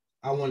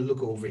I want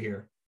Luka over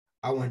here.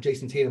 I want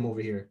Jason Tatum over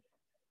here.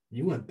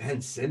 You want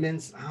Ben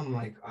Simmons? I'm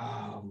like,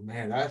 oh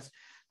man,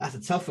 that's a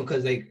tough one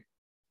because the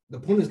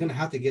opponent is gonna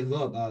have to give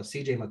up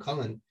CJ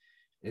McCollum.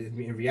 In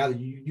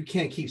reality, you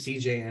can't keep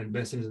CJ and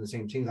Ben Simmons in the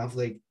same team. I feel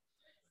like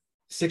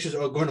Sixers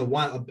are going to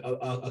want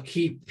a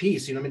key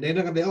piece. You know what I mean?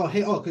 They're not gonna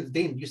be because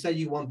Dame, you said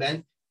you want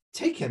Ben,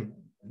 take him.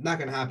 Not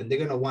gonna happen. They're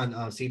gonna want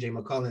CJ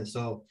McCollum.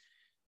 So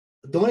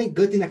the only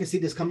good thing I can see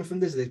this coming from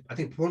this is I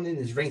think Portland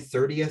is ranked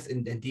 30th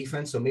in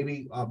defense. So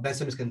maybe Ben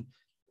Simmons can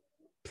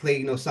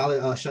play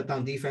solid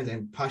shutdown defense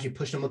and possibly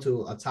push them up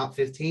to a top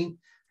 15.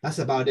 That's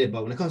about it.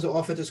 But when it comes to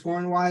offensive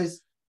scoring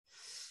wise,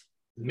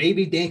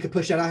 maybe Dame could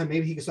push that out and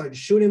maybe he can start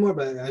shooting more.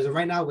 But as of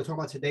right now, we're talking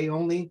about today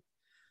only.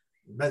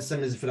 Ben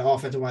Simmons for the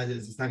offensive wise,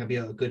 it's not gonna be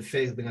a good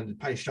fit. They're gonna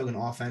probably struggle in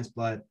offense,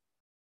 but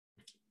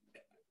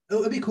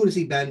it'd be cool to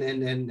see Ben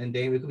and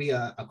Dame. It could be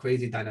a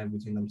crazy dynamic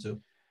between them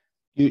two.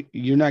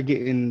 You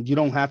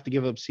don't have to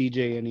give up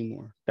CJ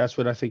anymore. That's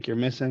what I think you're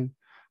missing.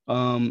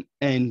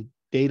 And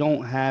they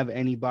don't have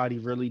anybody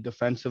really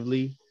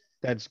defensively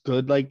that's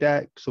good like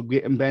that. So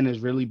getting Ben is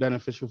really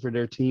beneficial for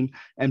their team.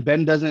 And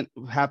Ben doesn't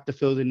have to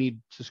feel the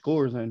need to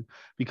score then,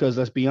 because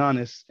let's be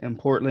honest, in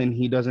Portland,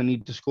 he doesn't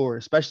need to score,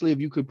 especially if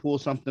you could pull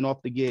something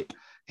off to get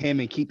him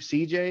and keep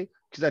CJ.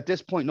 Because at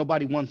this point,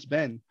 nobody wants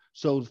Ben.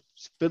 So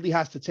Philly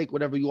has to take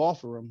whatever you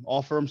offer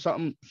him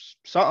something,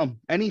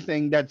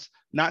 anything that's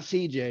not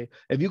CJ.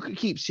 If you could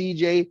keep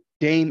CJ,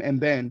 Dame, and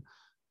Ben,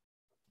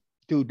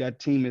 dude, that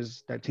team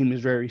is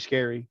very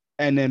scary.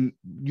 And then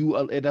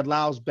it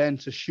allows Ben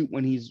to shoot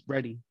when he's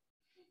ready.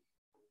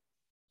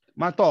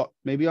 My thought,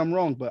 maybe I'm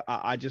wrong, but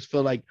I just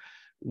feel like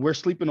we're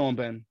sleeping on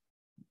Ben.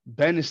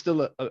 Ben is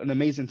still an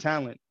amazing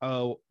talent.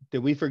 Did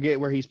we forget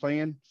where he's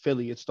playing?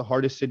 Philly. It's the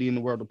hardest city in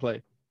the world to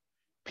play.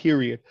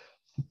 Period.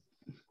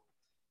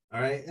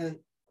 All right. And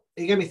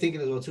it got me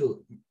thinking as well,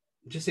 too.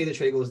 Just say the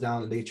trade goes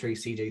down and they trade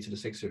CJ to the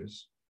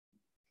Sixers.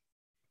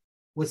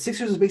 What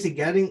Sixers is basically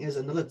getting is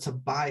another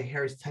Tobias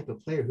Harris type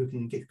of player who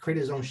can create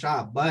his own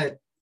shot. But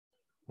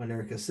when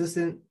they're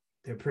consistent,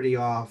 they're pretty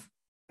off.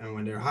 And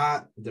when they're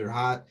hot, they're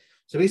hot.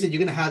 So basically, you're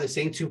going to have the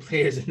same two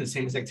players in the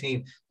same exact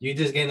team. You're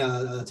just getting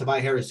a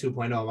Tobias Harris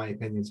 2.0, in my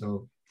opinion.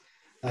 So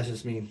that's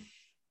just me.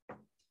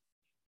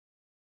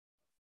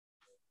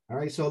 All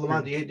right. So,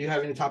 Lamont, do you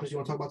have any topics you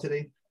want to talk about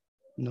today?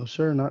 No,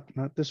 sir.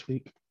 Not this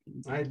week.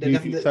 All right.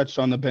 You touched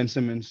on the Ben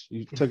Simmons.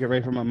 You took it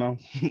right from my mouth.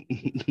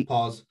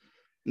 Pause.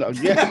 No,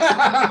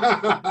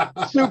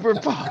 yeah. Super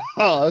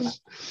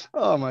pause.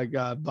 Oh, my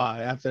God.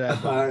 Bye. After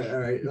that. Bye. All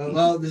right.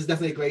 Well, this is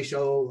definitely a great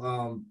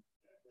show.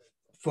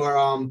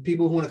 For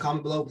people who want to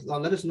comment below,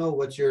 let us know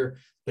what's your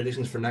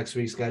predictions for next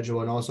week's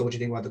schedule and also what you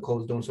think about the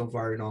Colts doing so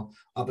far,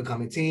 up and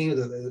coming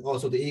team,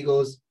 also the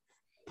Eagles,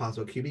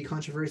 possible QB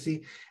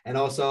controversy, and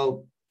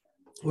also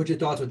what's your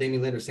thoughts with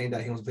Damian Lillard saying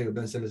that he wants to play with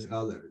Ben Simmons?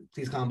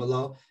 Please comment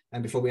below.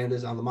 And before we end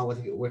this, Lamont,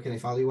 where can they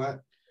follow you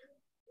at?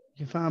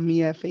 You can find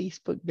me at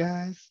Facebook,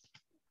 guys.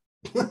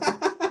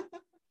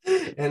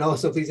 And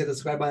also, please hit the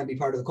subscribe button and be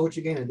part of the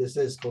Culture Game. And this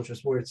is Culture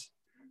Sports.